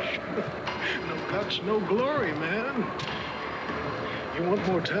courage. No guts, no glory, man. You want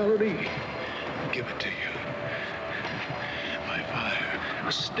mortality? I'll give it to you. By fire,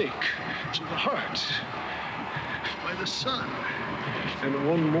 a stake to the heart, by the sun. And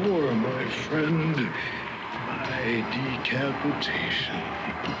one more, my friend, by decapitation.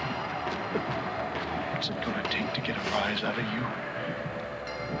 What's it gonna take to get a rise out of you?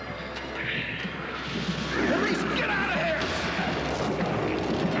 Maurice, get out of here!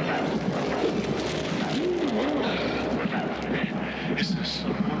 Is this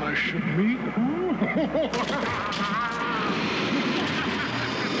someone I should meet?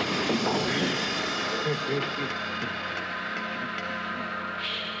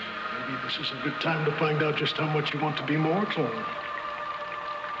 Maybe this is a good time to find out just how much you want to be mortal.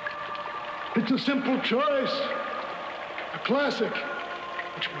 It's a simple choice. A classic.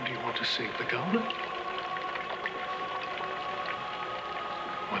 Which one do you want to save, the goblet?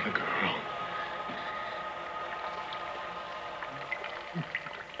 Or the girl?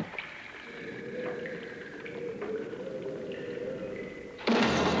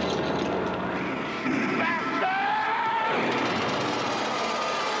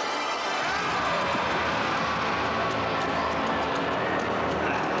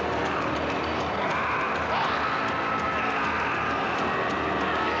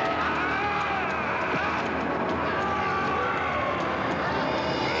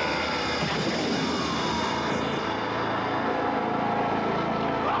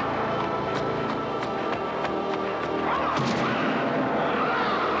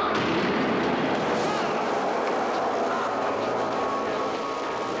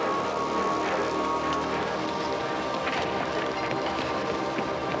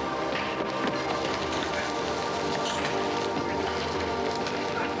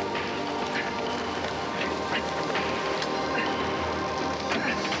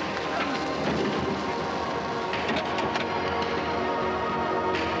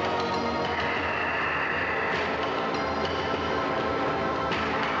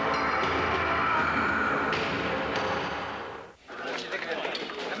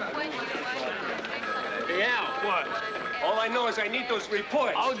 those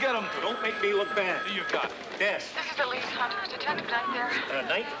reports. I'll get them. Don't make me look bad. You got it. Yes. This is Elise Hunter. Is Detective Knight there?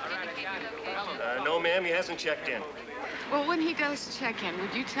 Knight? No, ma'am, he hasn't checked in. Well, when he does check in,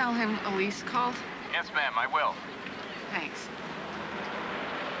 would you tell him Elise called? Yes, ma'am, I will. Thanks.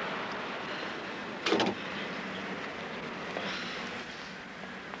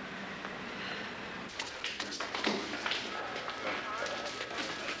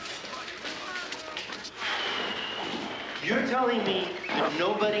 You're telling me that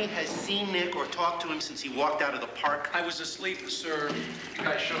nobody has seen Nick or talked to him since he walked out of the park? I was asleep, sir. You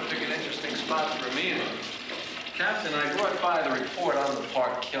guys sure pick an interesting spot for a meeting. Captain, I brought by the report on the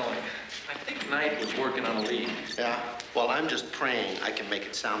park killing. I think Knight was working on a lead. Yeah? Well, I'm just praying I can make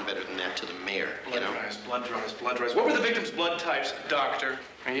it sound better than that to the mayor, you know? Blood dries. What were the victims' blood types, doctor?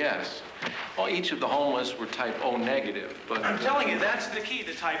 Yes. Well, each of the homeless were type O negative, but... I'm telling you, that's the key.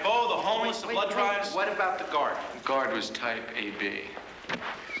 The type O, the homeless, the blood drives. What about the guard? The guard was type AB.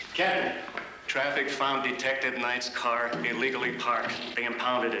 Captain, traffic found Detective Knight's car illegally parked. They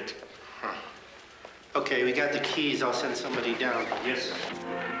impounded it. Huh. Okay, we got the keys. I'll send somebody down. Yes, sir.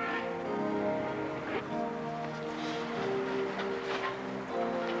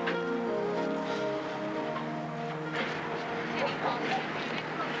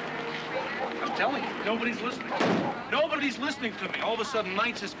 I'm telling you, nobody's listening. Nobody's listening to me. All of a sudden,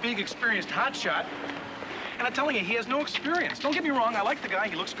 Knight's this big, experienced hotshot. And I'm telling you, he has no experience. Don't get me wrong, I like the guy.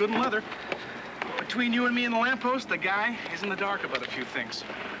 He looks good in leather. Between you and me and the lamppost, the guy is in the dark about a few things.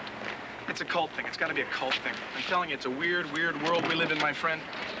 It's a cult thing. It's got to be a cult thing. I'm telling you, it's a weird, weird world we live in, my friend.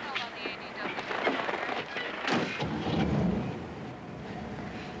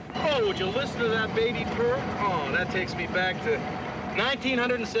 Oh, would you listen to that baby purr? Oh, that takes me back to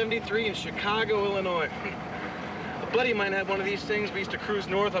 1973 in Chicago, Illinois. A buddy of mine had one of these things. We used to cruise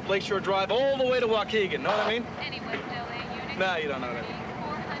north up Lakeshore Drive all the way to Waukegan. Know what I mean? No, you don't know that.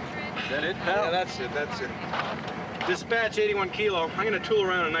 Is that it, pal? Yeah, that's it. Dispatch 81 Kilo. I'm going to tool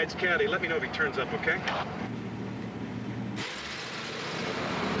around a Knight's caddy. Let me know if he turns up, okay?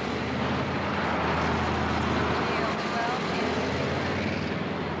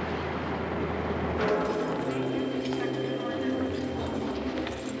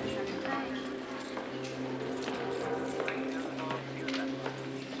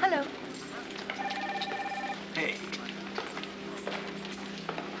 Hello. Hey.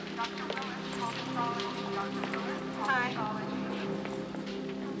 Hi.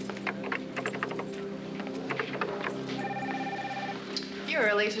 You're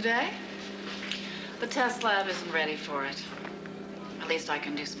early today. The test lab isn't ready for it. At least I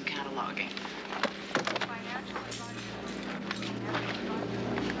can do some cataloging.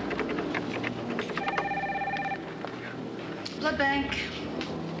 Blood bank.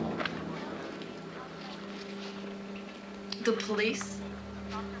 The police.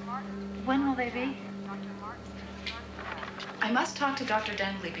 When will they be? I must talk to Dr.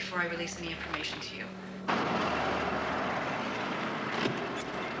 Denley before I release any information to you.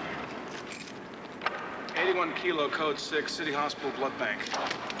 81 Kilo, Code 6, City Hospital Blood Bank.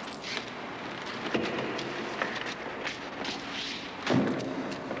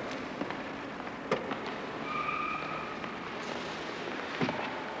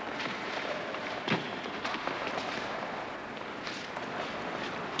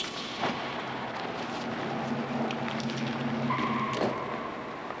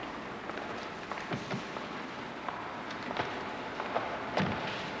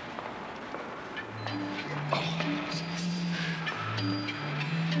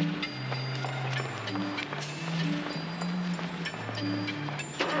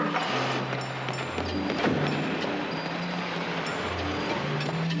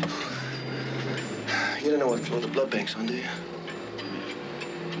 You don't know what floor the blood bank's on, do you?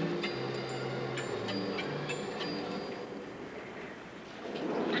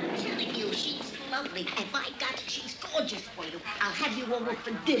 I'm telling you, she's lovely. If I got it, she's gorgeous for you. I'll have you over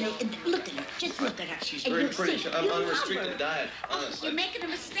for dinner. And look at her. Just look at her. She's and very you'll pretty. see. I'm You'll on a love restricted her. diet, Oh, honestly. you're making a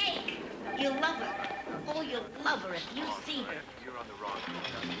mistake. You'll love her. Oh, you'll love her if you see her. You're on the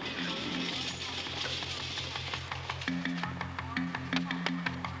wrong.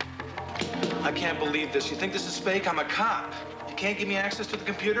 I can't believe this. You think this is fake? I'm a cop. You can't give me access to the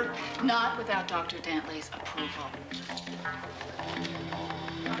computer? Not without Dr. Dantley's approval.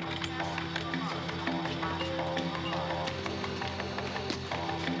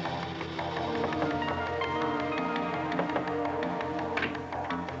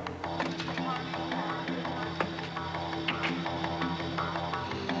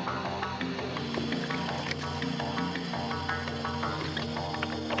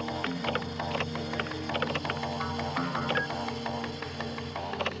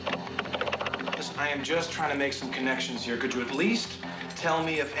 Apuros. I am just trying to make some connections here. Could you at least tell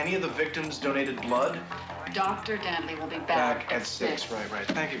me if any of the victims donated blood? Dr. Danley will be back at 6. Right.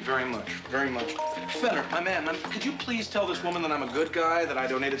 Thank you very much. Fenner, my man, could you please tell this woman that I'm a good guy, that I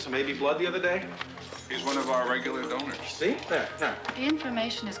donated some baby blood the other day? He's one of our regular donors. See? There. The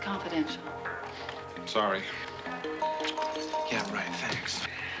information is confidential. Sorry. Yeah, right, thanks.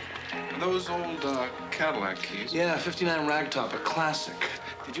 Those old Cadillac keys? Yeah, 59 Ragtop, a classic.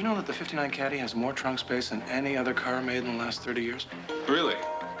 Did you know that the 59 Caddy has more trunk space than any other car made in the last 30 years? Really?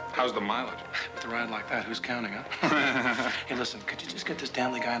 How's the mileage? With a ride like that, who's counting, huh? Hey, listen, could you just get this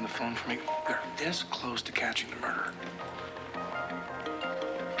Danley guy on the phone for me? We're this close to catching the murderer.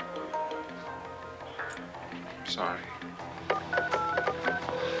 Sorry.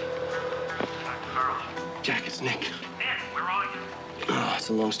 Jack, it's Nick. Nick, where are you? Oh, it's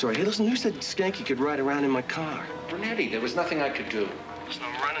a long story. Hey, listen, who said Skanky could ride around in my car? Brunetti, there was nothing I could do. Listen,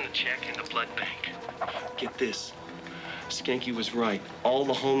 I'm running a check in the blood bank. Get this. Skanky was right. All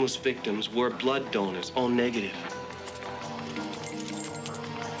the homeless victims were blood donors, all negative.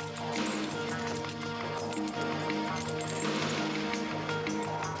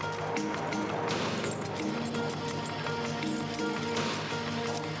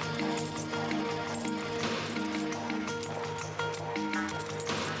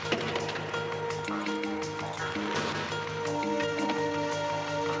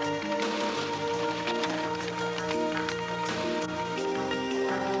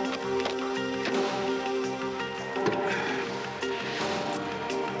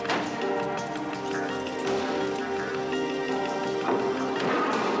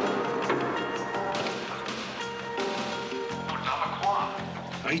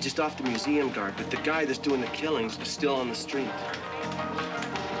 He's just off the museum guard, but the guy that's doing the killings is still on the street.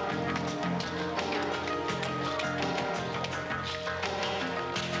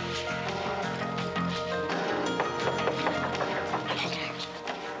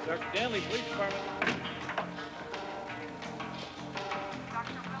 Dr. Danley, Police Department.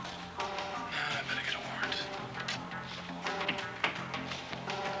 I better get a warrant.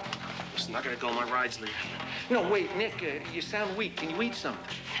 Listen, I gotta go. My ride's leaving. No, wait, Nick, you sound weak. Can you eat something?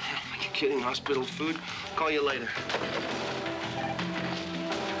 Are you kidding? Hospital food? Call you later.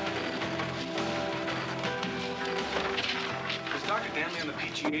 Is Dr. Danley on the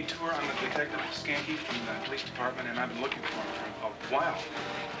PGA tour? I'm a detective Skanky from the police department, and I've been looking for him for a while.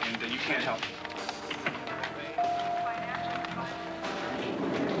 And you can't help me.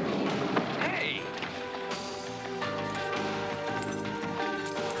 Hey!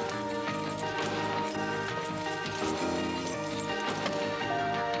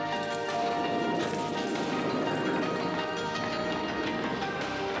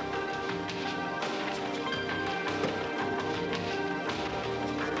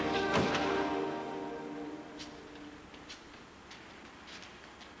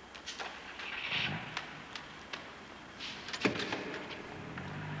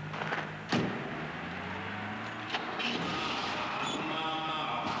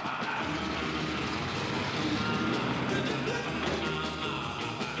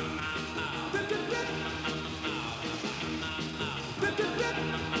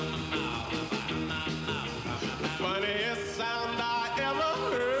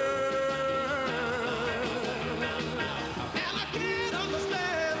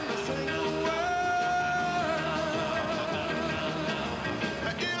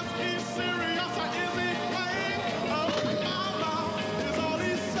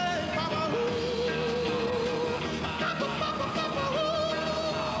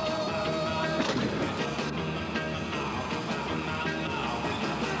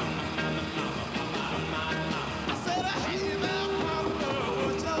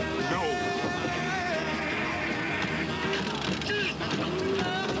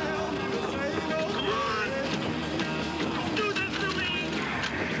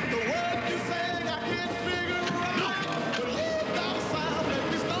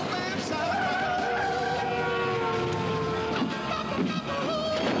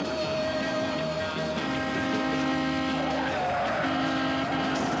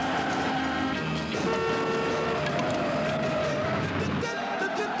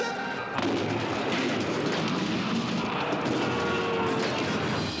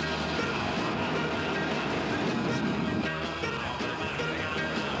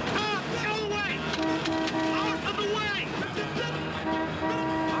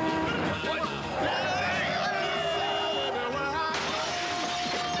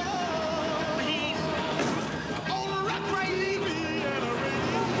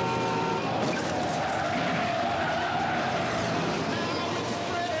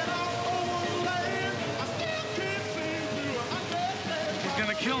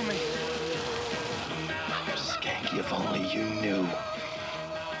 kill me. Skanky, if only you knew.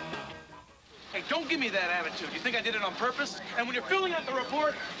 Hey, don't give me that attitude. You think I did it on purpose? And when you're filling out the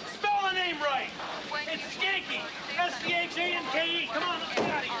report, spell the name right. It's Skanky. S-C-H-A-N-K-E. Come on, let's get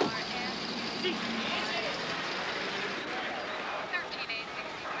out of here. See?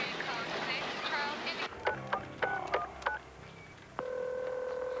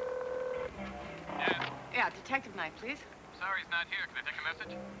 Yeah, Detective Knight, please. Sorry he's not here. Can I take a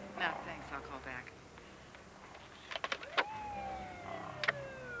message? No, thanks. I'll call back.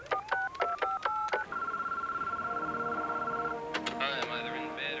 I'm either in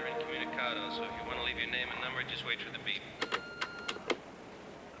bed or incommunicado, so if you want to leave your name and number, just wait for the beep.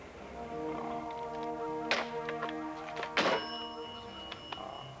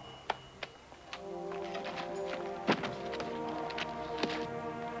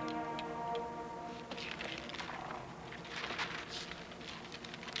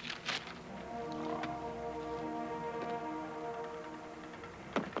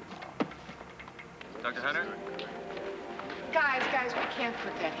 Dr. Hunter? Guys, we can't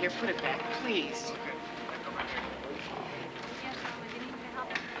put that here. Put it back, please.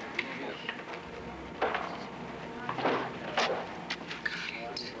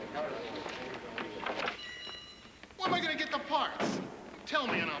 Where am I gonna get the parts? Tell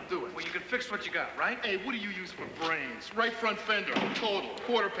me and I'll do it. Well, you can fix what you got, right? Hey, what do you use for brains? Right front fender, total.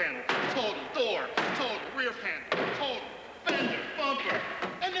 Quarter panel, total. Door, total. Rear panel, total. Fender, bumper.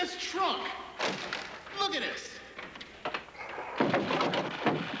 And this trunk. Look at this.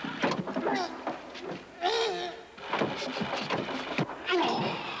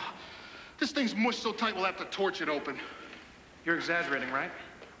 This thing's mushed so tight we'll have to torch it open. You're exaggerating, right?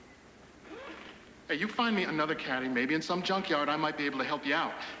 Hey, you find me another caddy, maybe in some junkyard, I might be able to help you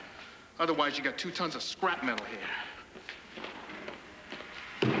out. Otherwise, you got 2 tons of scrap metal here.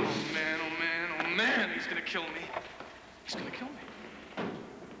 Oh, man, oh, man, oh, man. He's gonna kill me. He's gonna kill me.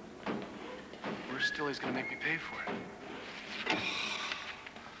 Worse still, he's gonna make me pay for it.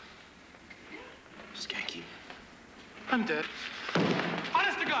 Skanky. I'm dead.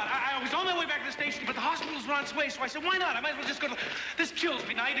 Honest to God, I was on my way back to the station, but the hospital's on its way, so I said, why not? I might as well just go to... This kills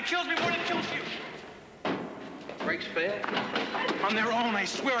me, Knight. It kills me more than it kills you. Brakes failed? On their own, I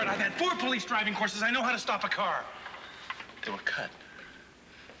swear it. I've had 4 police driving courses. I know how to stop a car. They were cut.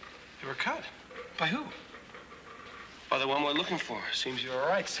 They were cut? By who? By the one we're looking for. Seems you're all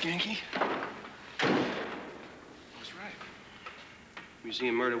right, Skanky. That's right.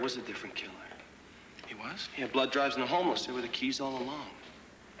 Museum murder was a different killer. He was? Yeah, blood drives in the homeless. They were the keys all along.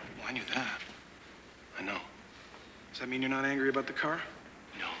 Well, I knew that. I know. Does that mean you're not angry about the car?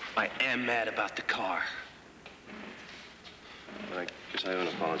 No, I am mad about the car. But I guess I owe an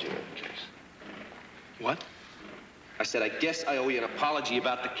apology about the case. What? I said, I guess I owe you an apology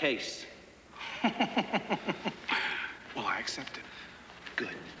about the case. Well, I accept it.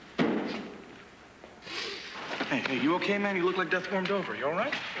 Good. Hey, you okay, man? You look like death warmed over. You all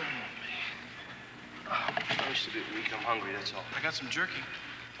right? I'm just a bit weak. I'm hungry, that's all. I got some jerky.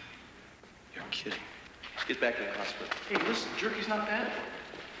 You're kidding. Let's get back to the hospital. Hey, listen, jerky's not bad.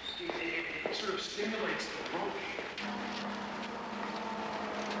 It sort of stimulates the throat.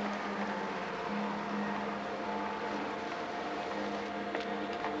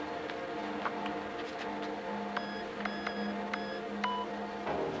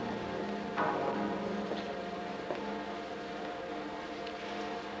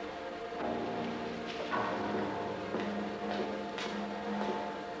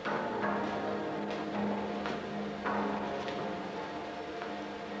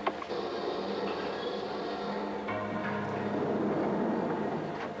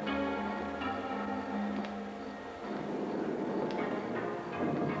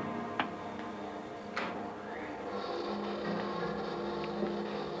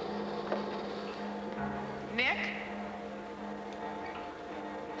 Nick?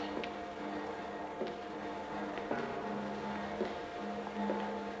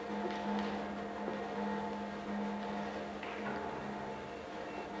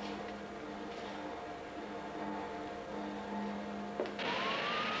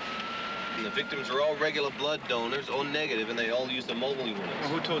 And the victims are all regular blood donors, O negative, and they all use the mobile units. Well,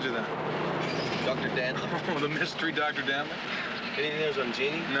 who told you that? Dr. Danley. Oh, the mystery Dr. Danley? Anything else on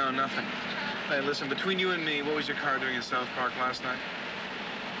Jeannie? No, nothing. Hey, listen, between you and me, what was your car doing in South Park last night?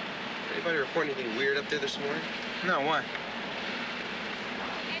 Anybody report anything weird up there this morning? No, why?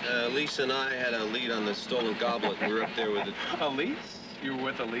 Lisa and I had a lead on the stolen goblet. We were up there with it. Elise? You were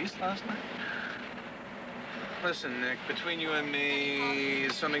with Elise last night? Listen, Nick, between you and me,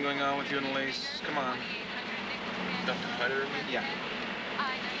 is something going on with you and Elise? Come on. Dr. Hunter? Yeah.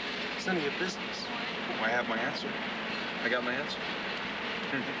 It's none of your business. Oh, I have my answer. I got my answer.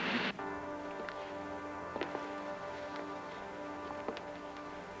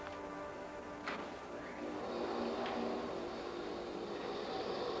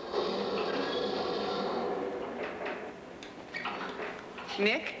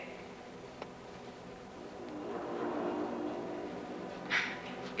 Nick?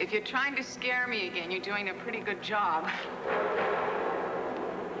 If you're trying to scare me again, you're doing a pretty good job.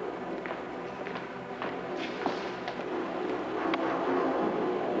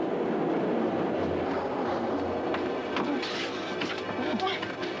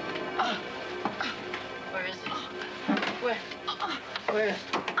 Where is he? Where?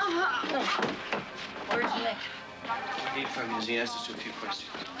 Where's Nick? I need from you is the answers to a few questions.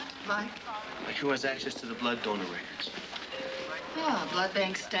 Like? Like who has access to the blood donor records? Oh, blood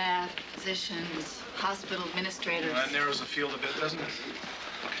bank staff, physicians, hospital administrators. Well, that narrows the field a bit, doesn't it?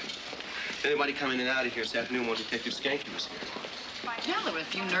 Anybody coming in and out of here this afternoon while Detective Skanky was here? Yeah, there were a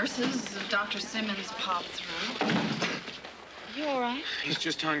few nurses. Dr. Simmons popped through. You all right? He's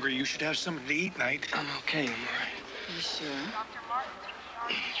just hungry. You should have something to eat, Knight. I'm okay, I'm all right. You sure?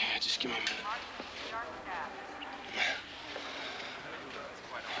 Yeah, just give me a minute.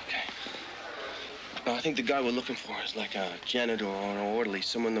 Okay. No, I think the guy we're looking for is like a janitor or an orderly,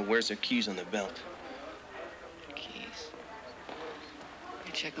 someone that wears their keys on their belt. Keys. Let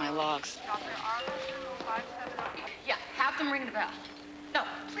me check my logs. Yeah, have them ring the bell. No,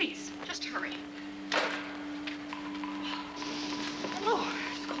 please, just hurry. Lord,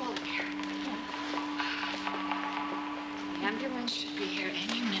 it's cold here. The ambulance should be here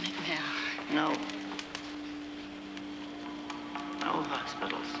any minute now. No. No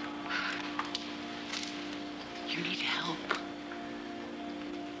hospitals. You need help.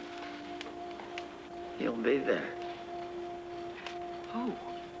 He'll be there. Who?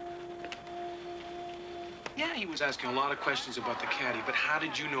 Yeah, he was asking a lot of questions about the caddy, but how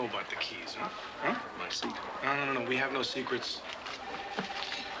did you know about the keys, huh? Huh? My secret. No. We have no secrets.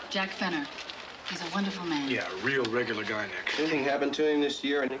 Jack Fenner. He's a wonderful man. Yeah, a real regular guy, Nick. Anything happened to him this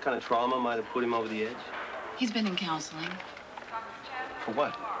year? Any kind of trauma might have put him over the edge? He's been in counseling. For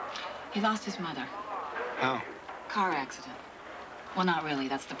what? He lost his mother. How? Car accident. Well, not really.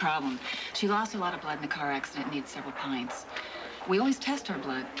 That's the problem. She lost a lot of blood in the car accident and needs several pints. We always test her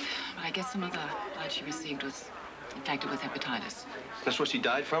blood, but I guess some of the blood she received was infected with hepatitis. That's what she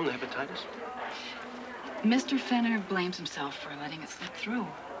died from, the hepatitis? Mr. Fenner blames himself for letting it slip through.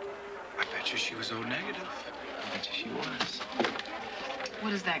 I bet you she was O negative. I bet you she was.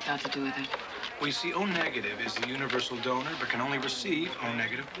 What has that got to do with it? Well, you see, O negative is the universal donor, but can only receive O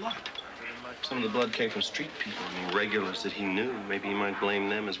negative blood. Some of the blood came from street people, regulars that he knew. Maybe he might blame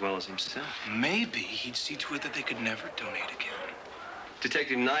them as well as himself. Maybe he'd see to it that they could never donate again.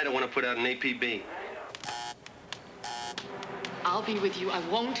 Detective Knight, I want to put out an APB. I'll be with you. I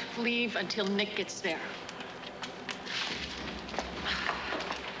won't leave until Nick gets there.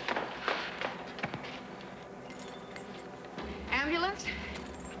 Ambulance?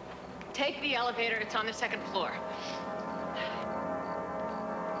 Take the elevator. It's on the second floor.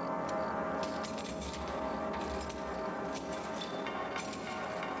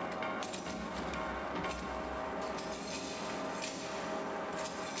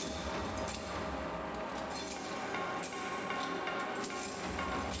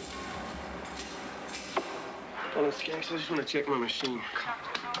 Oh, Skanks, I just want to check my machine.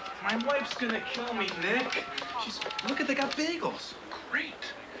 My wife's gonna kill me, Nick. Look, they got bagels.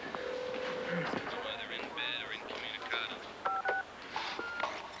 Great. Whether in bed or incommunicado.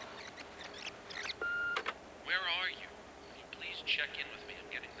 Where are you? Will you please check in with me? I'm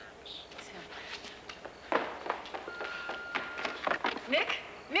getting nervous. Nick?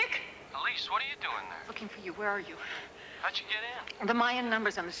 Nick? Elise, what are you doing there? Looking for you. Where are you? How'd you get in? The Mayan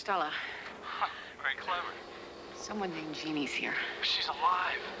number's on the Stella. Huh, very clever. Someone named Jeannie's here. She's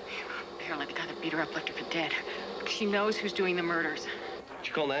alive. Apparently the guy that beat her up left her for dead. She knows who's doing the murders. Did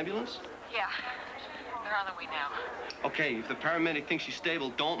you call an ambulance? Yeah. They're on the way now. Okay, if the paramedic thinks she's stable,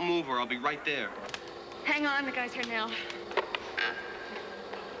 don't move her. I'll be right there. Hang on, the guy's here now.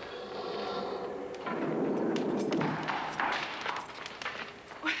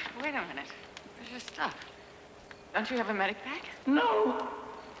 Wait a minute. Where's your stuff? Don't you have a medic bag? No.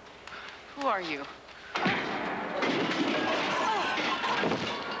 Who are you?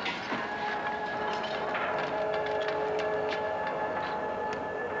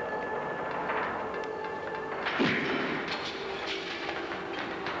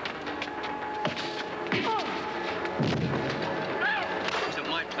 It's at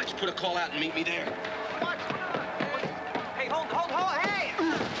my place. Put a call out and meet me there. What? Hey, hold,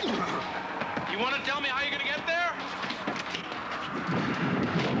 hey! want to tell me how you're going to get there?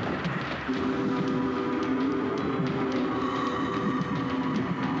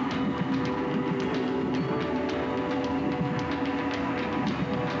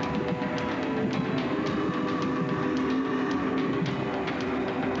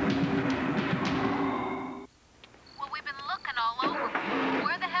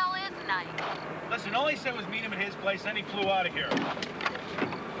 Listen, all he said was meet him at his place, then he flew out of here.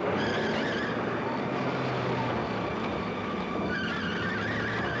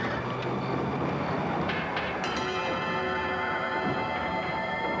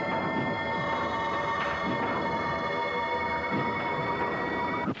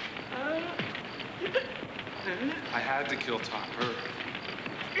 I had to kill Topper.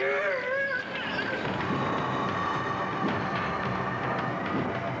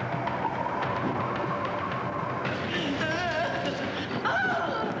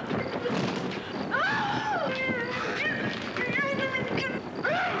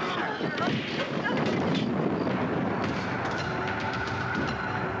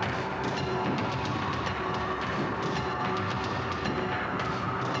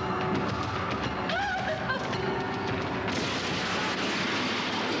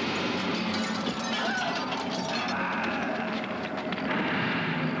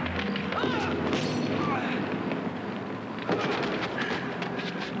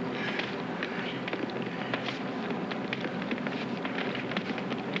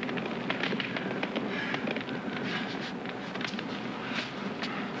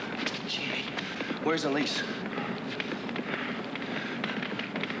 Where's Elise?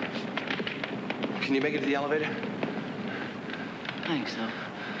 Can you make it to the elevator? I think so.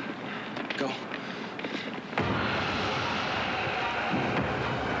 Go.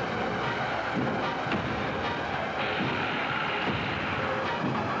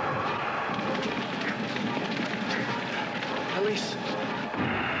 Elise.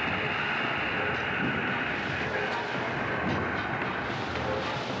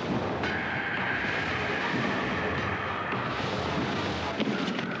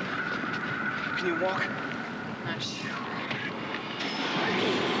 Can you walk? Not sure.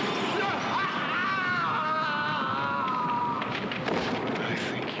 I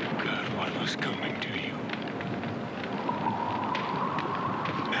think you got what was coming to you.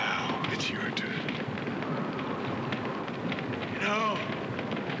 Now it's your turn. You know,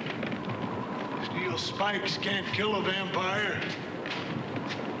 steel spikes can't kill a vampire,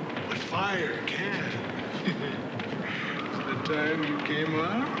 but fire can. It's the time you came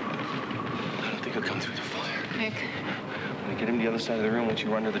out? I don't think he'll come through the fire. Nick. When we get him to the other side of the room, once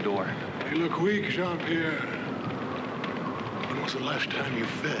you run to the door. You look weak, Jean-Pierre. When was the last time you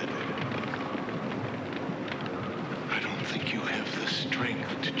fed? I don't think you have the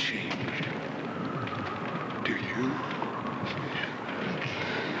strength to change. Do you?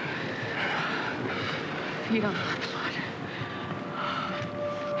 You don't want blood.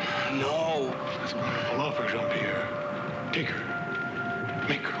 No. That's a wonderful offer, Jean-Pierre. Take her.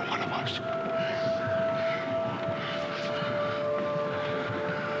 Make her one of us.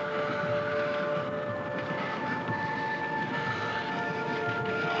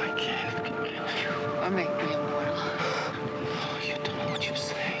 Or make me immortal. Oh, you don't know what you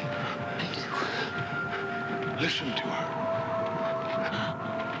say. I do. Listen to her.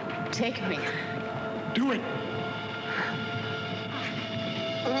 Take me. Do it.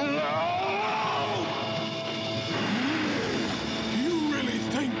 No! You really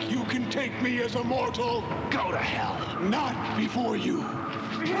think you can take me as a mortal? Go to hell. Not before you.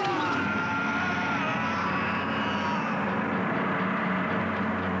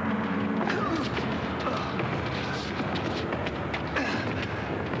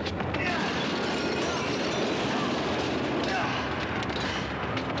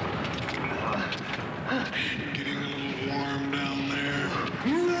 Getting a little warm down there.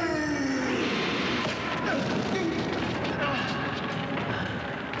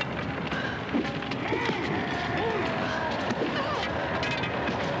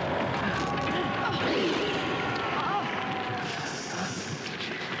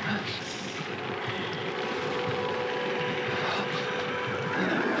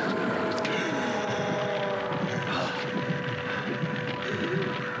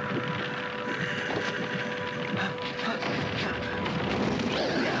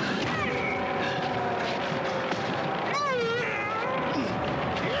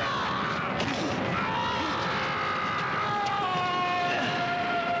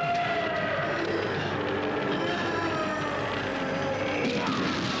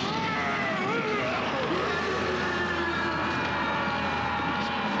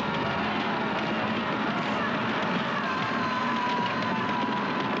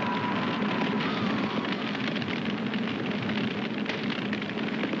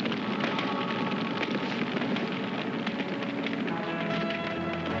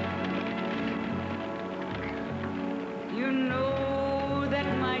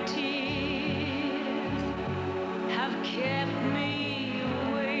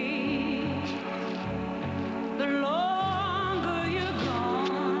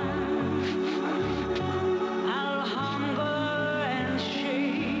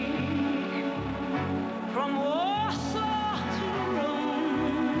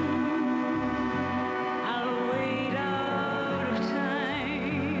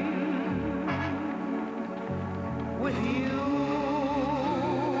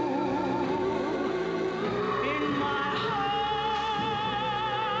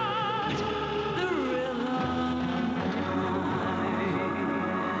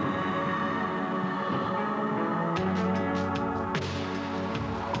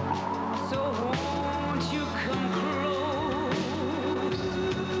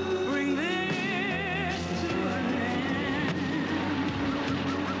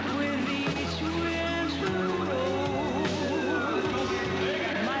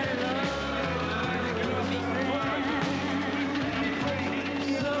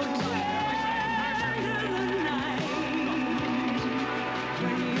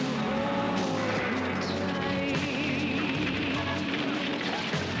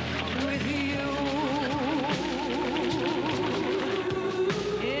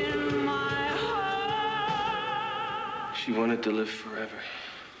 She wanted to live forever.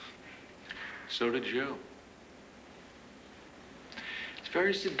 So did you. It's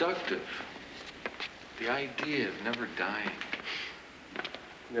very seductive. The idea of never dying.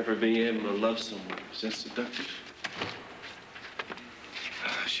 Never being able to love someone. Is that seductive?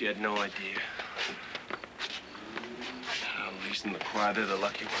 She had no idea. At least in the choir, they're the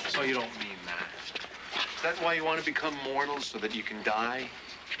lucky ones. Oh, you don't mean that. Is that why you want to become mortal, so that you can die?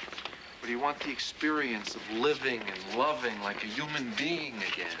 Or do you want the experience of living and loving like a human being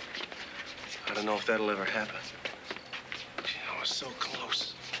again? I don't know if that'll ever happen. Gee, I was so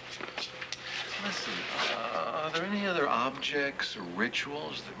close. Listen, are there any other objects or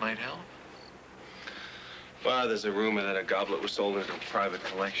rituals that might help? Well, there's a rumor that a goblet was sold into a private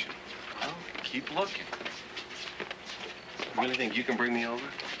collection. Well, keep looking. You really think you can bring me over?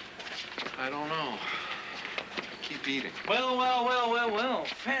 I don't know. Keep eating. Well.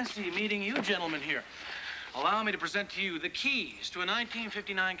 Fancy meeting you gentlemen here. Allow me to present to you the keys to a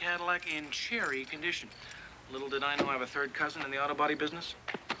 1959 Cadillac in cherry condition. Little did I know I have a third cousin in the auto body business.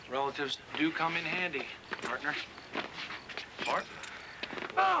 Relatives do come in handy, partner. Partner?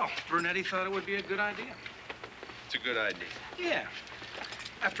 Oh, Brunetti thought it would be a good idea. It's a good idea. Yeah.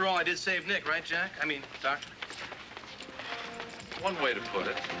 After all, I did save Nick, right, Jack? I mean, Doctor. One way to put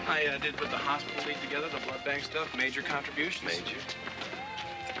it. I did put the hospital league together, the blood bank stuff, major contributions. Major?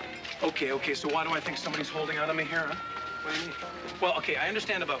 Okay, so why do I think somebody's holding out on me here, huh? What do you mean? Well, okay, I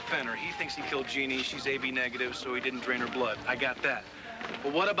understand about Fenner. He thinks he killed Jeannie. She's AB negative, so he didn't drain her blood. I got that.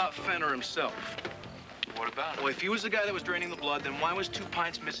 But what about Fenner himself? What about him? Well, if he was the guy that was draining the blood, then why was 2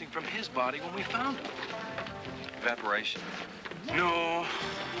 pints missing from his body when we found him? Evaporation. No,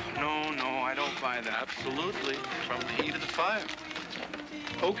 I don't buy that. Absolutely. From the heat of the fire.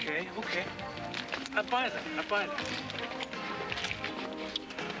 Okay. I buy that.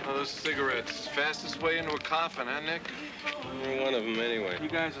 Those cigarettes. Fastest way into a coffin, huh, Nick? You're one of them anyway. You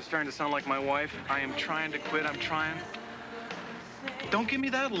guys are starting to sound like my wife. I am trying to quit. I'm trying. Don't give me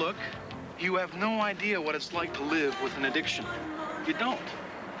that look. You have no idea what it's like to live with an addiction. You don't.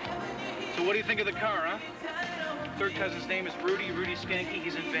 So what do you think of the car, huh? Third cousin's name is Rudy Skanky.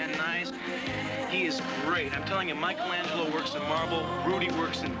 He's in Van Nuys. He is great. I'm telling you, Michelangelo works in marble. Rudy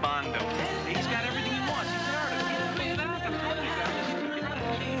works in Bondo. He's got everything he wants. He's an artist. He doesn't pay that. I'm telling you guys.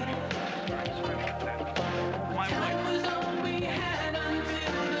 My wife.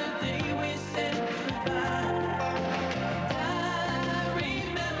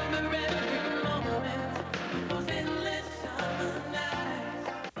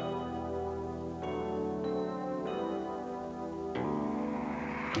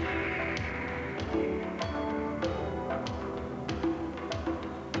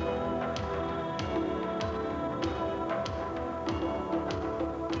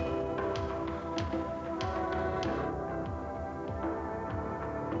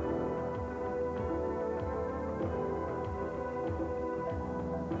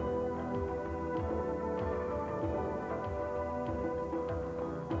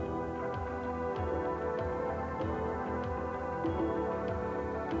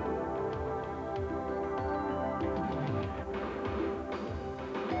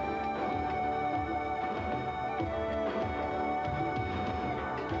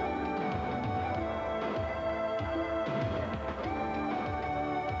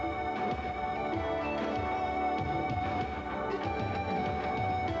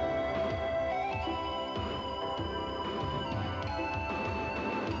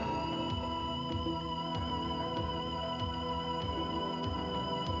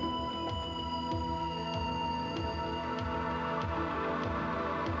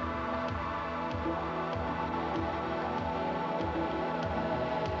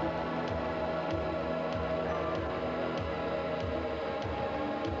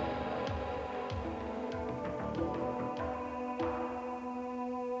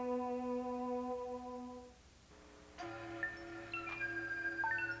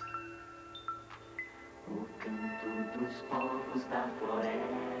 Dos povos da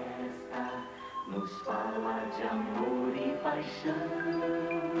floresta nos fala de amor e paixão.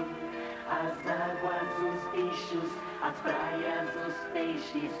 As águas, os bichos, as praias, os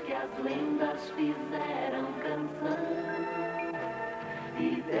peixes que as lendas fizeram canção.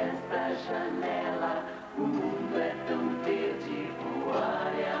 E desta janela o mundo é tão verde,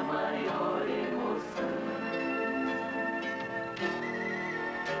 voar é a maior emoção.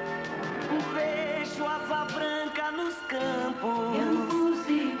 Vejo asa branca nos campos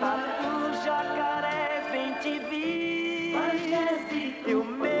e patos, jacarés, bem te vi. E o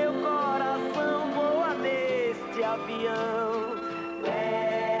meu coração voa neste avião.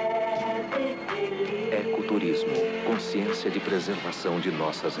 É feliz. turismo, consciência de preservação de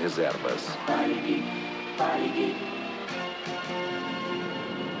nossas reservas. Varig.